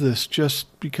does this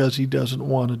just because he doesn't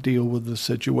want to deal with the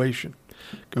situation.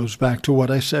 Goes back to what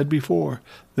I said before.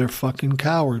 They're fucking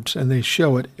cowards, and they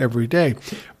show it every day.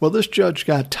 Well, this judge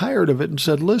got tired of it and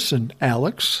said, listen,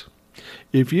 Alex,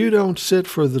 if you don't sit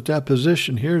for the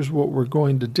deposition, here's what we're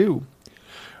going to do.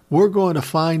 We're going to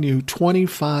fine you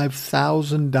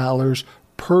 $25,000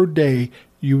 per day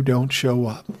you don't show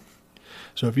up.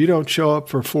 So if you don't show up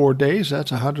for 4 days,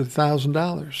 that's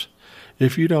 $100,000.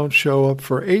 If you don't show up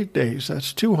for 8 days,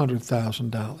 that's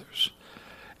 $200,000.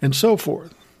 And so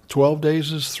forth. 12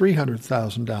 days is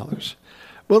 $300,000.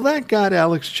 Well, that got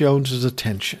Alex Jones's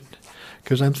attention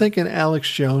because I'm thinking Alex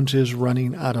Jones is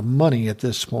running out of money at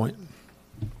this point.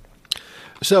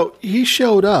 So he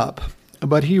showed up,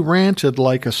 but he ranted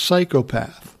like a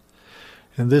psychopath.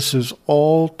 And this is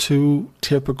all too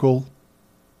typical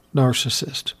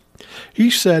narcissist. He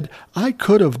said, I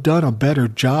could have done a better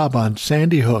job on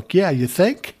Sandy Hook. Yeah, you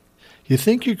think? You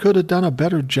think you could have done a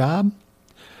better job?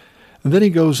 And then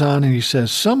he goes on and he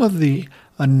says, some of the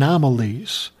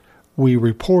anomalies we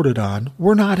reported on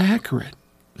were not accurate.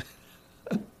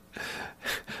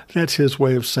 That's his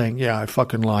way of saying, yeah, I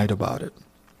fucking lied about it.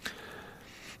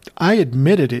 I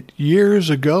admitted it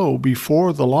years ago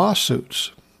before the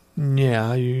lawsuits.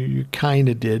 Yeah, you kind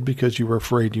of did because you were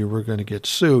afraid you were going to get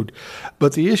sued.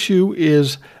 But the issue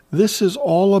is this is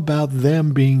all about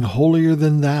them being holier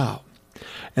than thou.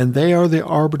 And they are the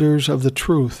arbiters of the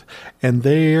truth. And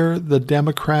they're the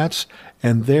Democrats.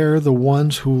 And they're the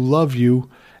ones who love you.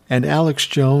 And Alex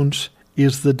Jones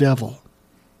is the devil.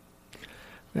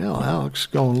 Well, Alex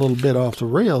going a little bit off the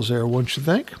rails there, wouldn't you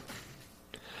think?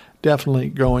 Definitely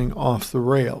going off the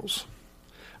rails.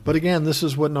 But again, this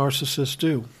is what narcissists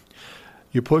do.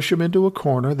 You push them into a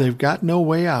corner. They've got no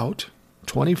way out.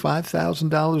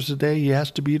 $25,000 a day he has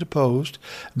to be deposed.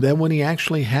 Then when he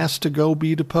actually has to go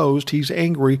be deposed, he's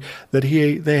angry that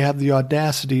they have the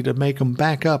audacity to make him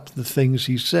back up the things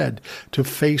he said, to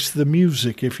face the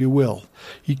music, if you will.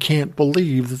 He can't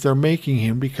believe that they're making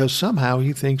him because somehow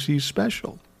he thinks he's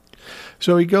special.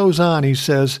 So he goes on, he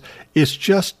says, it's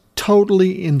just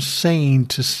totally insane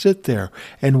to sit there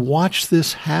and watch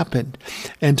this happen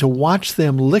and to watch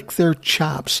them lick their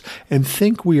chops and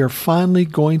think we are finally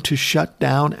going to shut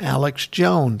down Alex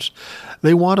Jones.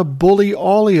 They want to bully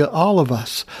all of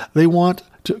us. They want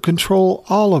to control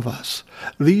all of us.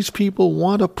 These people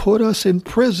want to put us in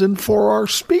prison for our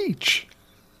speech.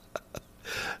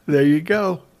 There you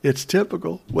go. It's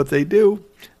typical. What they do,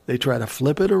 they try to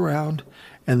flip it around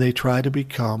and they try to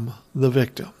become the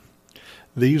victim.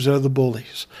 These are the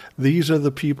bullies. These are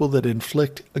the people that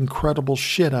inflict incredible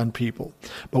shit on people.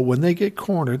 But when they get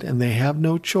cornered and they have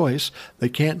no choice, they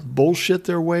can't bullshit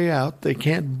their way out, they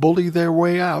can't bully their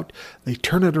way out, they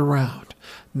turn it around.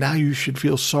 Now you should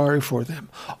feel sorry for them.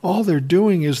 All they're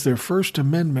doing is their First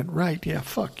Amendment right. Yeah,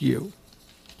 fuck you.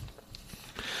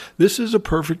 This is a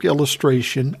perfect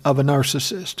illustration of a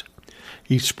narcissist.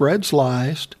 He spreads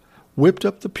lies, whipped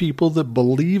up the people that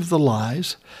believe the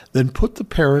lies, then put the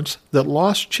parents that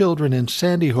lost children in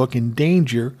Sandy Hook in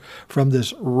danger from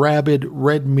this rabid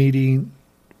red meat-eating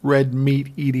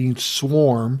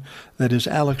swarm that is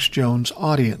Alex Jones'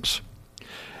 audience.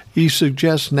 He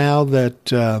suggests now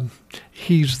that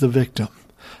he's the victim,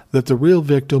 that the real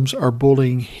victims are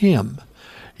bullying him.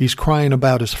 He's crying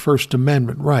about his First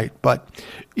Amendment right, but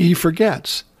he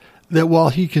forgets that while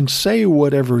he can say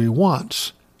whatever he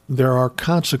wants, there are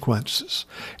consequences.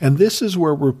 And this is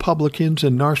where Republicans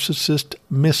and narcissists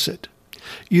miss it.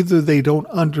 Either they don't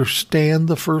understand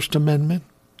the First Amendment,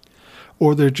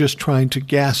 or they're just trying to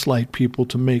gaslight people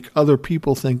to make other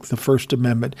people think the First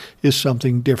Amendment is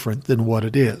something different than what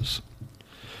it is.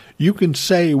 You can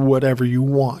say whatever you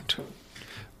want,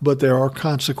 but there are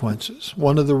consequences.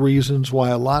 One of the reasons why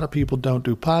a lot of people don't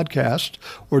do podcasts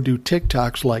or do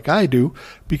TikToks like I do,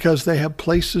 because they have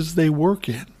places they work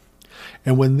in.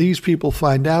 And when these people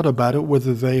find out about it,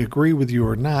 whether they agree with you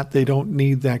or not, they don't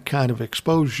need that kind of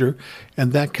exposure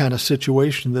and that kind of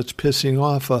situation that's pissing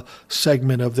off a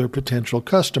segment of their potential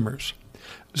customers.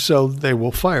 So they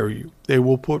will fire you. They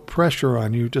will put pressure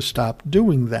on you to stop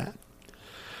doing that.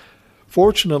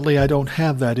 Fortunately, I don't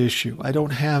have that issue. I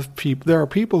don't have people. There are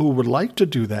people who would like to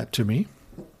do that to me.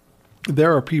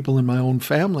 There are people in my own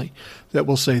family that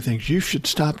will say things, you should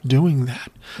stop doing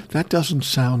that. That doesn't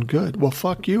sound good. Well,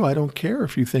 fuck you. I don't care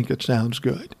if you think it sounds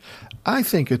good. I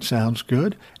think it sounds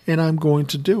good, and I'm going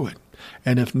to do it.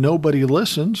 And if nobody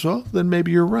listens, well, then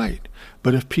maybe you're right.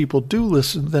 But if people do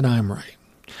listen, then I'm right.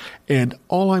 And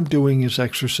all I'm doing is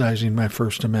exercising my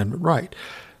First Amendment right.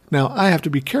 Now, I have to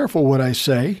be careful what I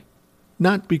say,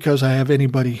 not because I have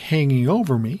anybody hanging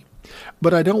over me,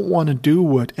 but I don't want to do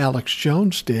what Alex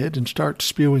Jones did and start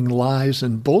spewing lies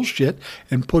and bullshit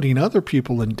and putting other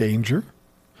people in danger,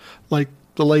 like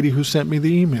the lady who sent me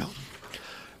the email.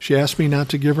 She asked me not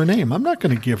to give her name. I'm not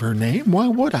going to give her name. Why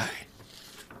would I?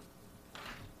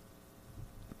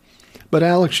 But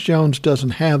Alex Jones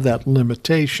doesn't have that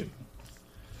limitation,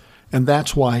 and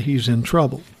that's why he's in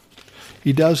trouble.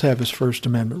 He does have his First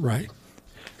Amendment right,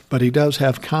 but he does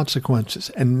have consequences,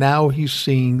 and now he's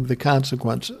seeing the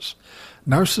consequences.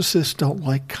 Narcissists don't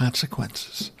like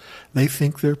consequences. They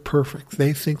think they're perfect.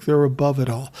 They think they're above it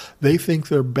all. They think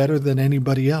they're better than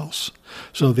anybody else.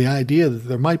 So the idea that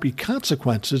there might be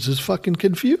consequences is fucking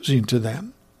confusing to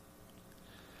them.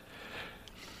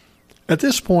 At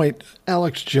this point,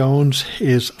 Alex Jones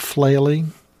is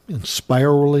flailing and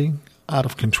spiraling out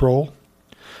of control.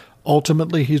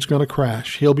 Ultimately, he's going to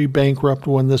crash. He'll be bankrupt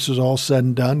when this is all said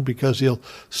and done because he'll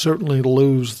certainly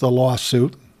lose the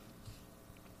lawsuit.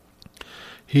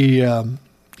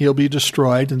 He'll be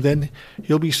destroyed, and then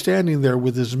he'll be standing there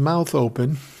with his mouth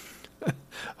open,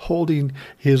 holding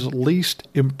his least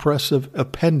impressive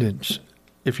appendage,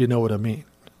 if you know what I mean.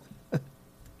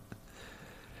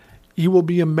 You will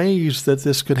be amazed that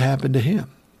this could happen to him.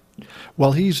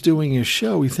 While he's doing his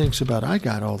show, he thinks about, I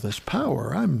got all this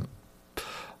power. I'm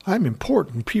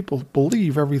important. People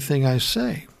believe everything I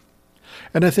say.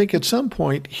 And I think at some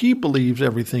point he believes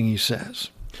everything he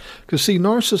says. Because, see,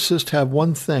 narcissists have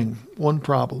one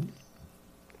problem.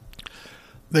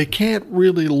 They can't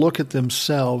really look at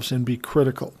themselves and be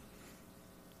critical.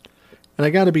 And I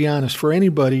got to be honest, for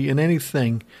anybody in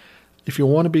anything, if you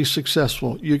want to be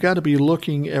successful, you got to be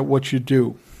looking at what you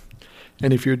do.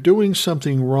 And if you're doing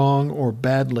something wrong or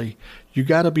badly, you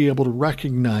got to be able to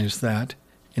recognize that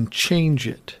and change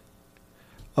it.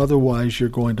 Otherwise, you're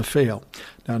going to fail.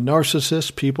 Now,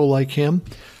 narcissists, people like him,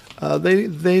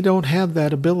 they don't have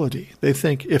that ability. They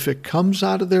think if it comes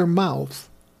out of their mouth,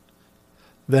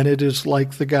 then it is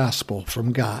like the gospel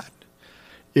from God.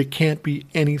 It can't be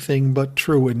anything but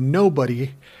true, and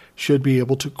nobody should be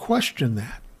able to question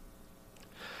that.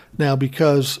 Now,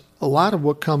 because a lot of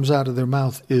what comes out of their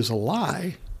mouth is a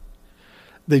lie,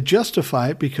 they justify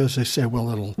it because they say,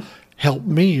 well, it'll help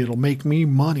me, it'll make me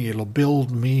money, it'll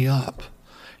build me up.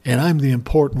 And I'm the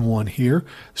important one here,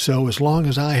 so as long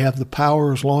as I have the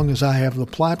power, as long as I have the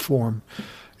platform,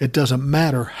 it doesn't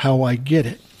matter how I get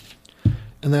it.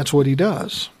 And that's what he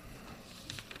does.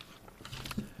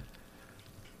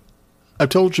 I've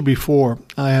told you before,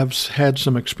 I have had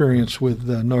some experience with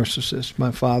narcissists, my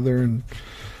father and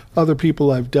other people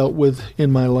I've dealt with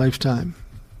in my lifetime.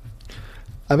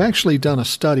 I've actually done a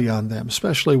study on them,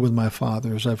 especially with my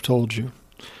father, as I've told you.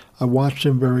 I watched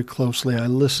him very closely. I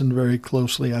listened very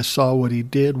closely. I saw what he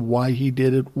did, why he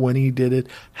did it, when he did it,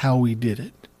 how he did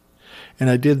it. And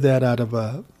I did that out of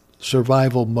a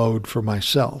survival mode for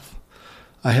myself.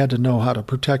 I had to know how to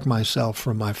protect myself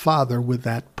from my father with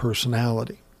that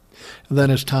personality. And then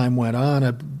as time went on,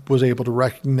 I was able to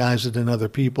recognize it in other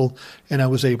people, and I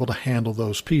was able to handle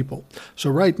those people. So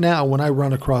right now, when I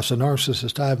run across a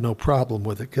narcissist, I have no problem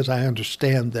with it because I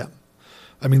understand them.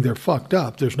 I mean, they're fucked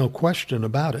up. There's no question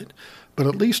about it. But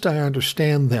at least I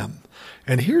understand them.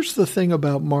 And here's the thing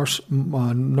about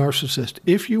narcissists.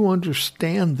 If you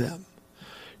understand them,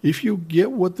 if you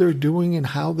get what they're doing and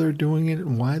how they're doing it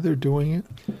and why they're doing it,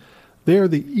 they're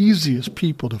the easiest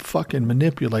people to fucking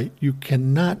manipulate. You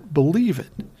cannot believe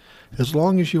it. As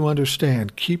long as you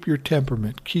understand, keep your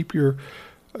temperament, keep your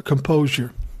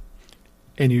composure,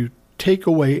 and you take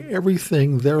away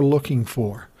everything they're looking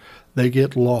for, they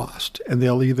get lost. And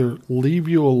they'll either leave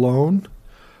you alone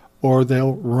or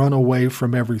they'll run away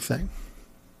from everything.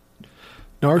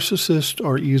 Narcissists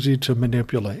are easy to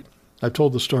manipulate. I've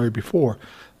told the story before.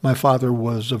 My father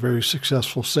was a very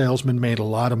successful salesman, made a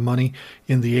lot of money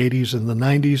in the 80s and the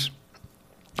 90s,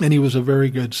 and he was a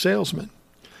very good salesman.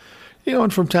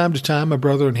 And from time to time, my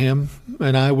brother and him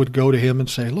and I would go to him and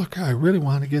say, look, I really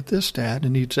want to get this, Dad.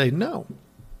 And he'd say, no,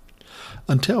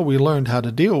 until we learned how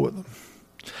to deal with him.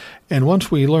 And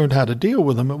once we learned how to deal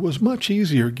with him, it was much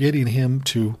easier getting him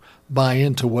to buy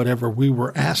into whatever we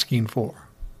were asking for.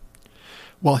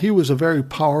 While he was a very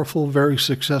powerful, very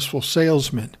successful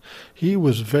salesman, he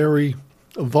was very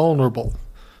vulnerable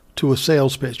to a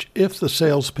sales pitch if the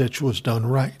sales pitch was done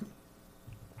right.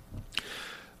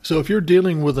 So if you're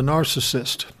dealing with a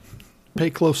narcissist,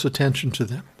 pay close attention to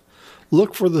them.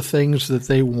 Look for the things that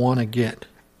they want to get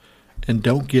and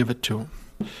don't give it to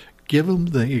them. Give them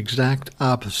the exact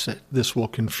opposite. This will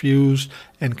confuse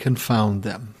and confound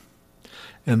them.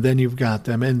 And then you've got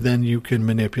them, and then you can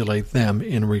manipulate them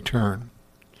in return.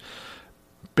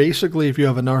 Basically, if you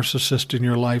have a narcissist in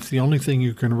your life, the only thing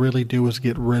you can really do is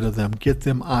get rid of them. Get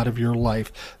them out of your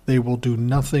life. They will do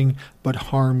nothing but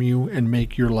harm you and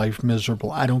make your life miserable.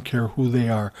 I don't care who they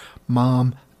are.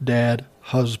 Mom, dad,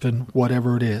 husband,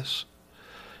 whatever it is.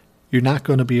 You're not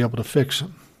going to be able to fix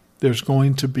them. There's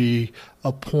going to be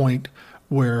a point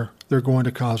where they're going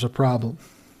to cause a problem.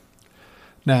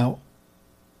 Now,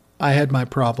 I had my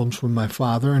problems with my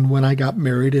father, and when I got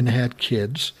married and had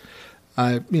kids,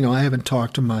 I haven't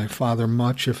talked to my father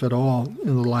much, if at all,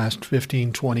 in the last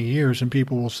 15, 20 years, and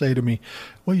people will say to me,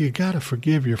 well, you got to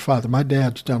forgive your father. My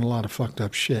dad's done a lot of fucked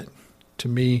up shit to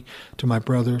me, to my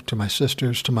brother, to my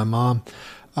sisters, to my mom.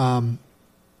 And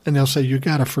they'll say, you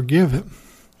got to forgive him.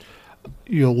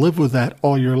 You'll live with that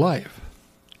all your life.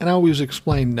 And I always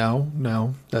explain,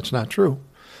 no, that's not true.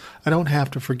 I don't have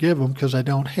to forgive him because I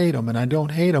don't hate him. And I don't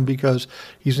hate him because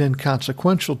he's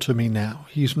inconsequential to me now.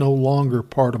 He's no longer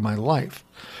part of my life.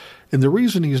 And the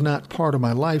reason he's not part of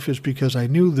my life is because I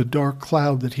knew the dark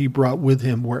cloud that he brought with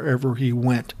him wherever he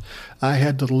went. I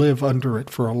had to live under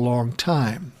it for a long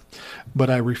time.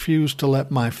 But I refused to let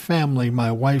my family,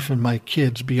 my wife and my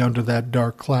kids be under that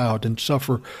dark cloud and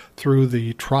suffer through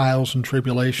the trials and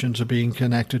tribulations of being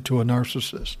connected to a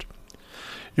narcissist.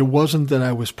 It wasn't that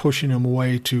I was pushing him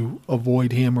away to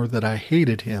avoid him or that I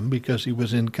hated him because he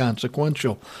was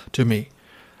inconsequential to me.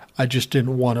 I just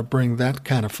didn't want to bring that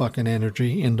kind of fucking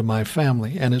energy into my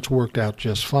family, and it's worked out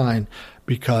just fine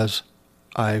because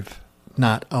I've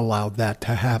not allowed that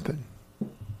to happen.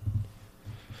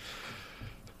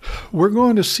 We're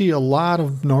going to see a lot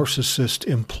of narcissists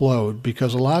implode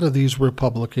because a lot of these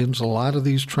Republicans, a lot of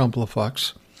these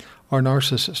Trump-la-fucks are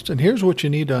narcissists. And here's what you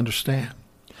need to understand.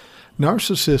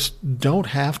 Narcissists don't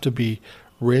have to be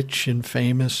rich and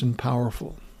famous and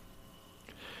powerful.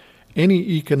 Any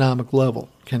economic level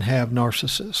can have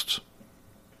narcissists.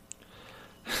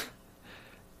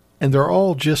 And they're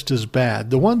all just as bad.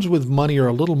 The ones with money are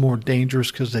a little more dangerous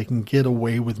because they can get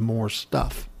away with more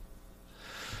stuff.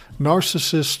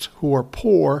 Narcissists who are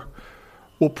poor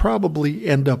will probably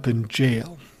end up in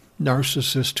jail.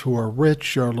 Narcissists who are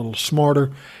rich are a little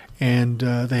smarter, and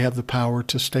they have the power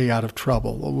to stay out of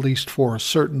trouble, at least for a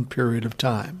certain period of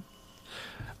time.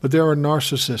 But there are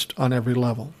narcissists on every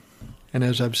level. And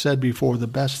as I've said before, the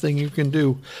best thing you can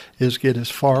do is get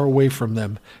as far away from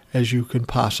them as you can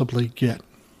possibly get.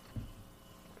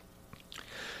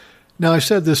 Now, I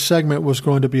said this segment was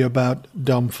going to be about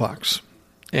dumb fucks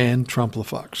and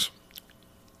Trump-la-fucks.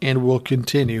 And we'll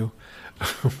continue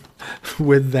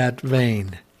with that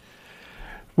vein.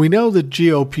 We know that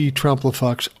GOP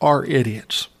Trump-la-fucks are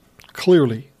idiots.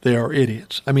 Clearly, they are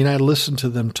idiots. I mean, I listen to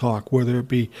them talk, whether it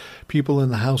be people in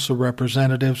the House of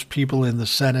Representatives, people in the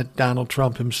Senate, Donald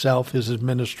Trump himself, his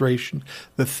administration.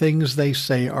 The things they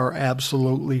say are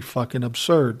absolutely fucking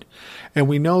absurd. And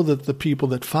we know that the people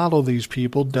that follow these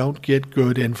people don't get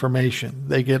good information.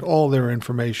 They get all their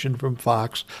information from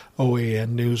Fox,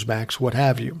 OAN, Newsmax, what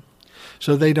have you.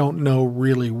 So they don't know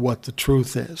really what the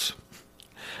truth is.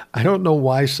 I don't know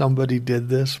why somebody did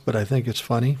this, but I think it's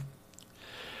funny.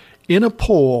 In a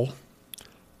poll,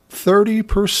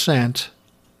 30%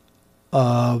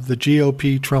 of the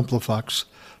GOP Trumplafucks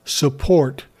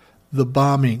support the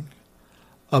bombing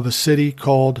of a city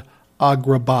called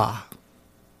Agrabah,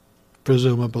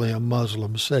 presumably a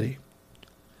Muslim city.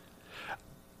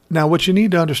 Now, what you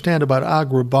need to understand about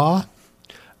Agrabah,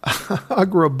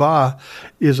 Agrabah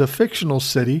is a fictional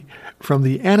city from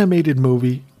the animated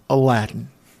movie Aladdin.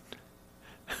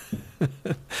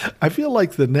 I feel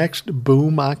like the next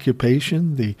boom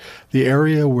occupation, the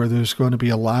area where there's going to be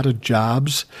a lot of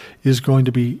jobs, is going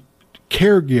to be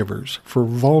caregivers for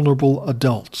vulnerable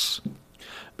adults.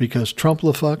 Because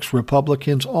Trumplafucks,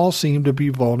 Republicans, all seem to be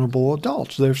vulnerable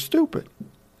adults. They're stupid.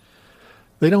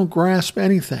 They don't grasp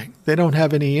anything. They don't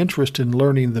have any interest in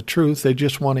learning the truth. They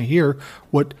just want to hear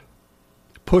what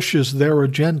pushes their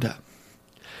agenda.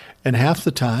 And half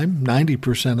the time,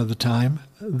 90% of the time,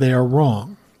 they are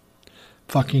wrong.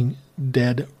 Fucking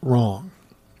dead wrong.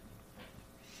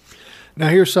 Now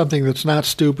here's something that's not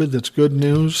stupid, that's good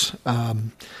news.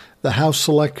 The House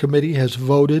Select Committee has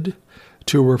voted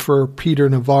to refer Peter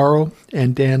Navarro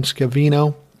and Dan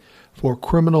Scavino for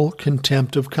criminal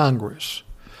contempt of Congress.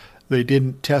 They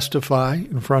didn't testify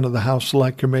in front of the House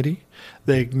Select Committee.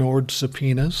 They ignored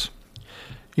subpoenas.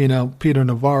 You know, Peter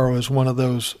Navarro is one of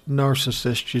those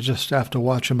narcissists. You just have to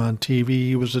watch him on TV.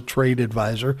 He was a trade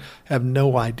advisor. Have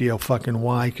no idea fucking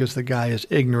why, because the guy is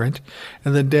ignorant.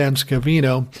 And then Dan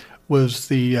Scavino was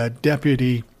the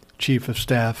deputy chief of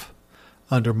staff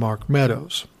under Mark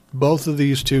Meadows. Both of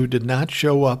these two did not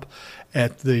show up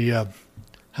at the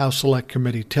House Select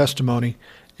Committee testimony,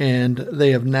 and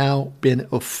they have now been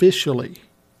officially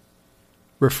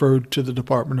referred to the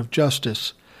Department of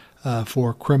Justice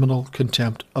for criminal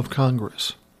contempt of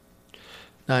Congress.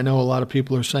 Now, I know a lot of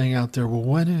people are saying out there, well,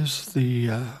 when is the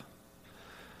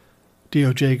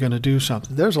DOJ going to do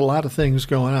something? There's a lot of things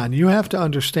going on. You have to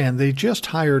understand, they just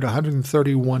hired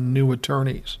 131 new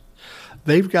attorneys.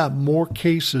 They've got more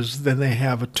cases than they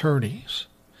have attorneys.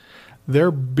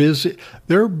 They're busy.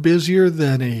 They're busier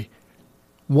than a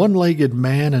one-legged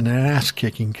man in an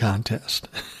ass-kicking contest.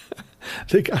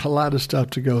 They got a lot of stuff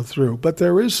to go through, but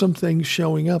there is some things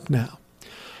showing up now.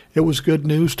 It was good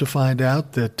news to find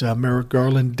out that Merrick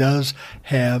Garland does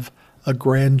have a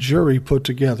grand jury put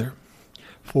together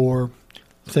for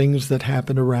things that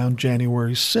happened around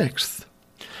January 6th.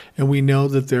 And we know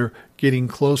that they're getting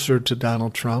closer to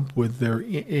Donald Trump with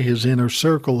his inner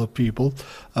circle of people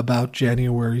about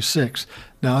January 6th.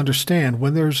 Now understand,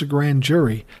 when there's a grand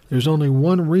jury, there's only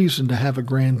one reason to have a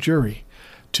grand jury: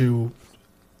 to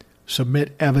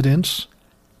submit evidence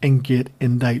and get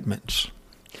indictments.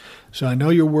 So I know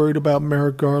you're worried about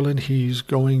Merrick Garland. He's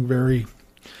very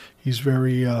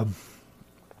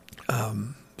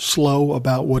slow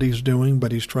about what he's doing,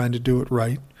 but he's trying to do it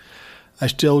right. I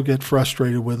still get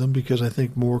frustrated with him because I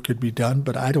think more could be done,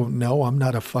 but I don't know. I'm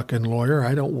not a fucking lawyer.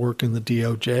 I don't work in the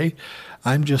DOJ.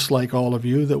 I'm just like all of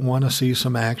you that want to see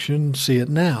some action, see it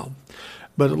now.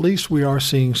 But at least we are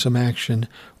seeing some action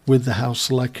with the House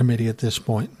Select Committee at this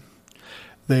point.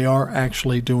 They are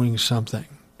actually doing something.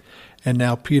 And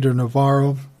now Peter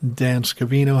Navarro and Dan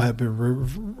Scavino have been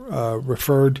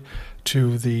referred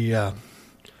to the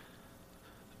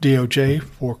DOJ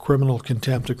for criminal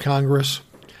contempt of Congress.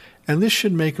 And this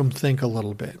should make them think a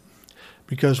little bit.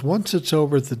 Because once it's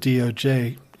over at the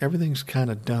DOJ, everything's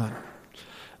kind of done.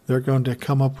 They're going to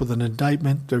come up with an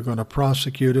indictment. They're going to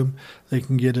prosecute him. They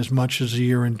can get as much as a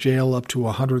year in jail, up to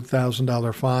a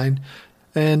 $100,000 fine.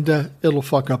 And it'll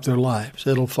fuck up their lives.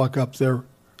 It'll fuck up their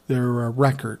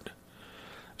record.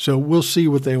 So we'll see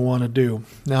what they want to do.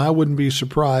 Now, I wouldn't be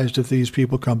surprised if these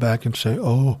people come back and say,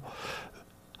 oh,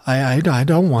 I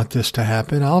don't want this to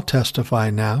happen. I'll testify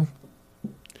now.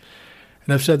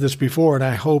 And I've said this before, and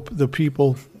I hope the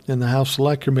people in the House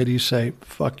Select Committee say,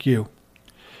 fuck you.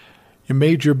 You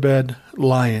made your bed,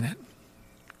 lie in it.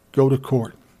 Go to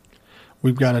court.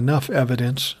 We've got enough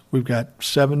evidence. We've got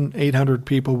 800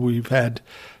 people we've had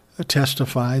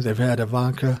testify. They've had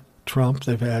Ivanka Trump.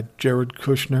 They've had Jared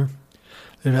Kushner.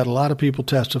 They've had a lot of people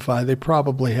testify. They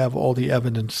probably have all the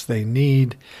evidence they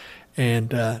need,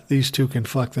 and these two can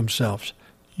fuck themselves.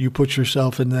 You put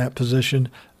yourself in that position,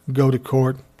 go to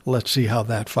court. Let's see how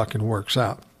that fucking works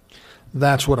out.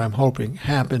 That's what I'm hoping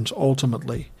happens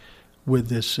ultimately with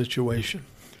this situation.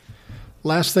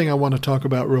 Last thing I want to talk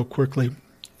about real quickly,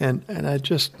 and I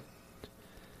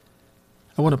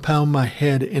want to pound my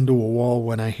head into a wall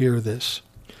when I hear this.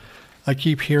 I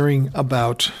keep hearing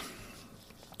about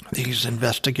these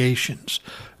investigations,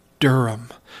 Durham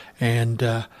and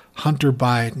Hunter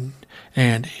Biden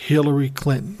and Hillary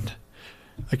Clinton.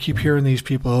 I keep hearing these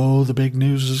people, oh, the big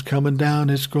news is coming down.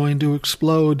 It's going to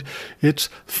explode. It's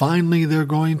finally they're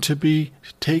going to be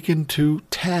taken to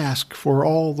task for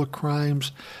all the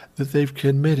crimes that they've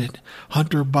committed.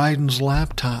 Hunter Biden's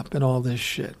laptop and all this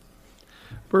shit.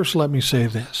 First, let me say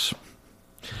this.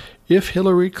 If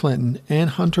Hillary Clinton and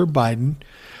Hunter Biden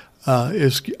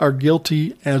are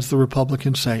guilty, as the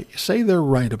Republicans say they're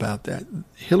right about that.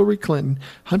 Hillary Clinton,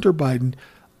 Hunter Biden,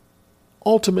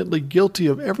 ultimately guilty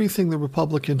of everything the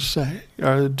Republicans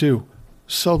do.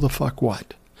 So the fuck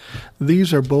what?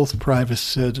 These are both private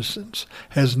citizens.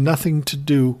 Has nothing to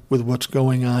do with what's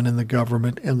going on in the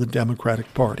government and the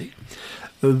Democratic Party.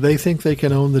 They think they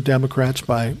can own the Democrats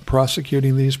by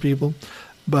prosecuting these people,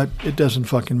 but it doesn't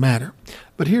fucking matter.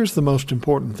 But here's the most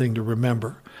important thing to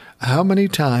remember. How many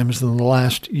times in the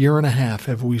last year and a half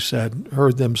have we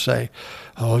heard them say,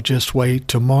 oh, just wait,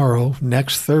 tomorrow,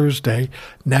 next Thursday,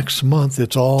 next month,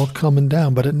 it's all coming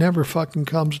down. But it never fucking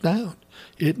comes down.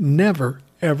 It never,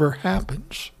 ever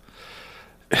happens.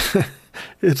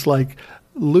 It's like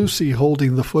Lucy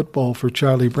holding the football for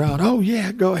Charlie Brown. Oh,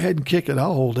 yeah, go ahead and kick it.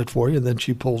 I'll hold it for you. And then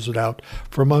she pulls it out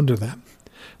from under them.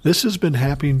 This has been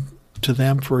happening to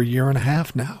them for a year and a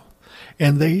half now.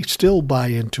 And they still buy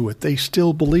into it. They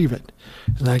still believe it.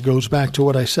 And that goes back to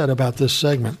what I said about this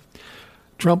segment.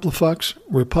 Trump-fucks,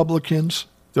 Republicans,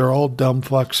 they're all dumb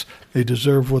fucks. They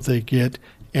deserve what they get,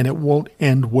 and it won't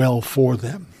end well for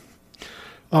them.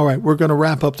 All right, we're going to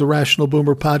wrap up the Rational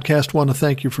Boomer podcast. I want to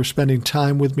thank you for spending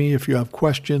time with me. If you have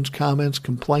questions, comments,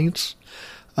 complaints,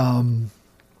 send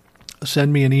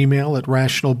me an email at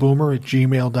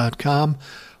rationalboomer@gmail.com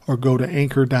or go to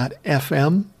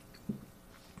anchor.fm.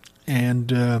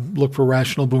 and look for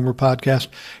Rational Boomer Podcast,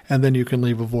 and then you can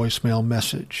leave a voicemail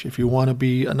message. If you want to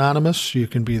be anonymous, you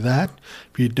can be that.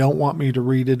 If you don't want me to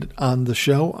read it on the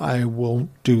show, I won't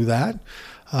do that.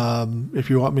 If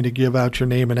you want me to give out your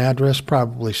name and address,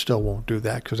 probably still won't do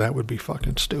that because that would be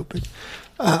fucking stupid.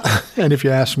 And if you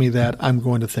ask me that, I'm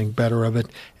going to think better of it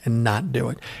and not do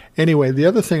it. Anyway, the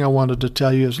other thing I wanted to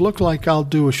tell you is look like I'll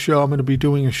do a show. I'm going to be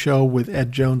doing a show with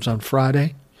Ed Jones on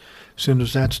Friday. As soon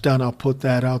as that's done, I'll put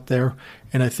that out there.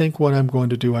 And I think what I'm going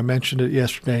to do, I mentioned it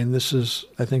yesterday, and this is,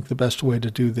 I think, the best way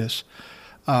to do this.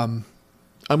 I'm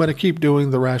going to keep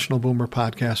doing the Rational Boomer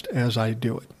podcast as I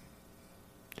do it.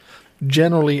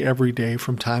 Generally, every day,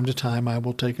 from time to time, I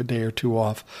will take a day or two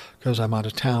off because I'm out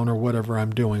of town or whatever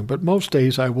I'm doing. But most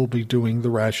days, I will be doing the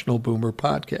Rational Boomer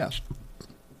podcast.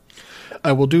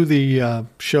 I will do the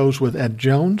shows with Ed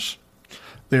Jones.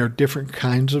 They are different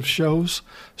kinds of shows.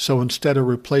 So instead of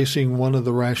replacing one of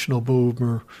the Rational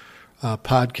Boomer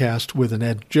podcast with an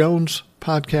Ed Jones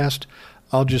podcast,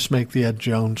 I'll just make the Ed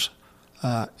Jones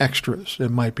extras.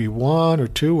 It might be 1 or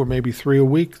 2 or maybe 3 a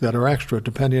week that are extra,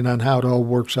 depending on how it all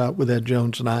works out with Ed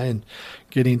Jones and I and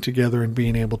getting together and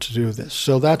being able to do this.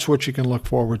 So that's what you can look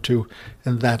forward to,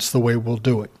 and that's the way we'll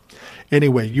do it.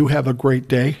 Anyway, you have a great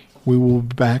day. We will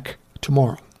be back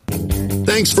tomorrow.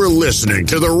 Thanks for listening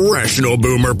to the Rational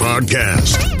Boomer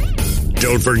Podcast.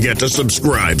 Don't forget to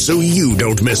subscribe so you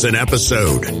don't miss an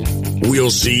episode.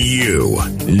 We'll see you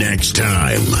next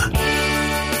time.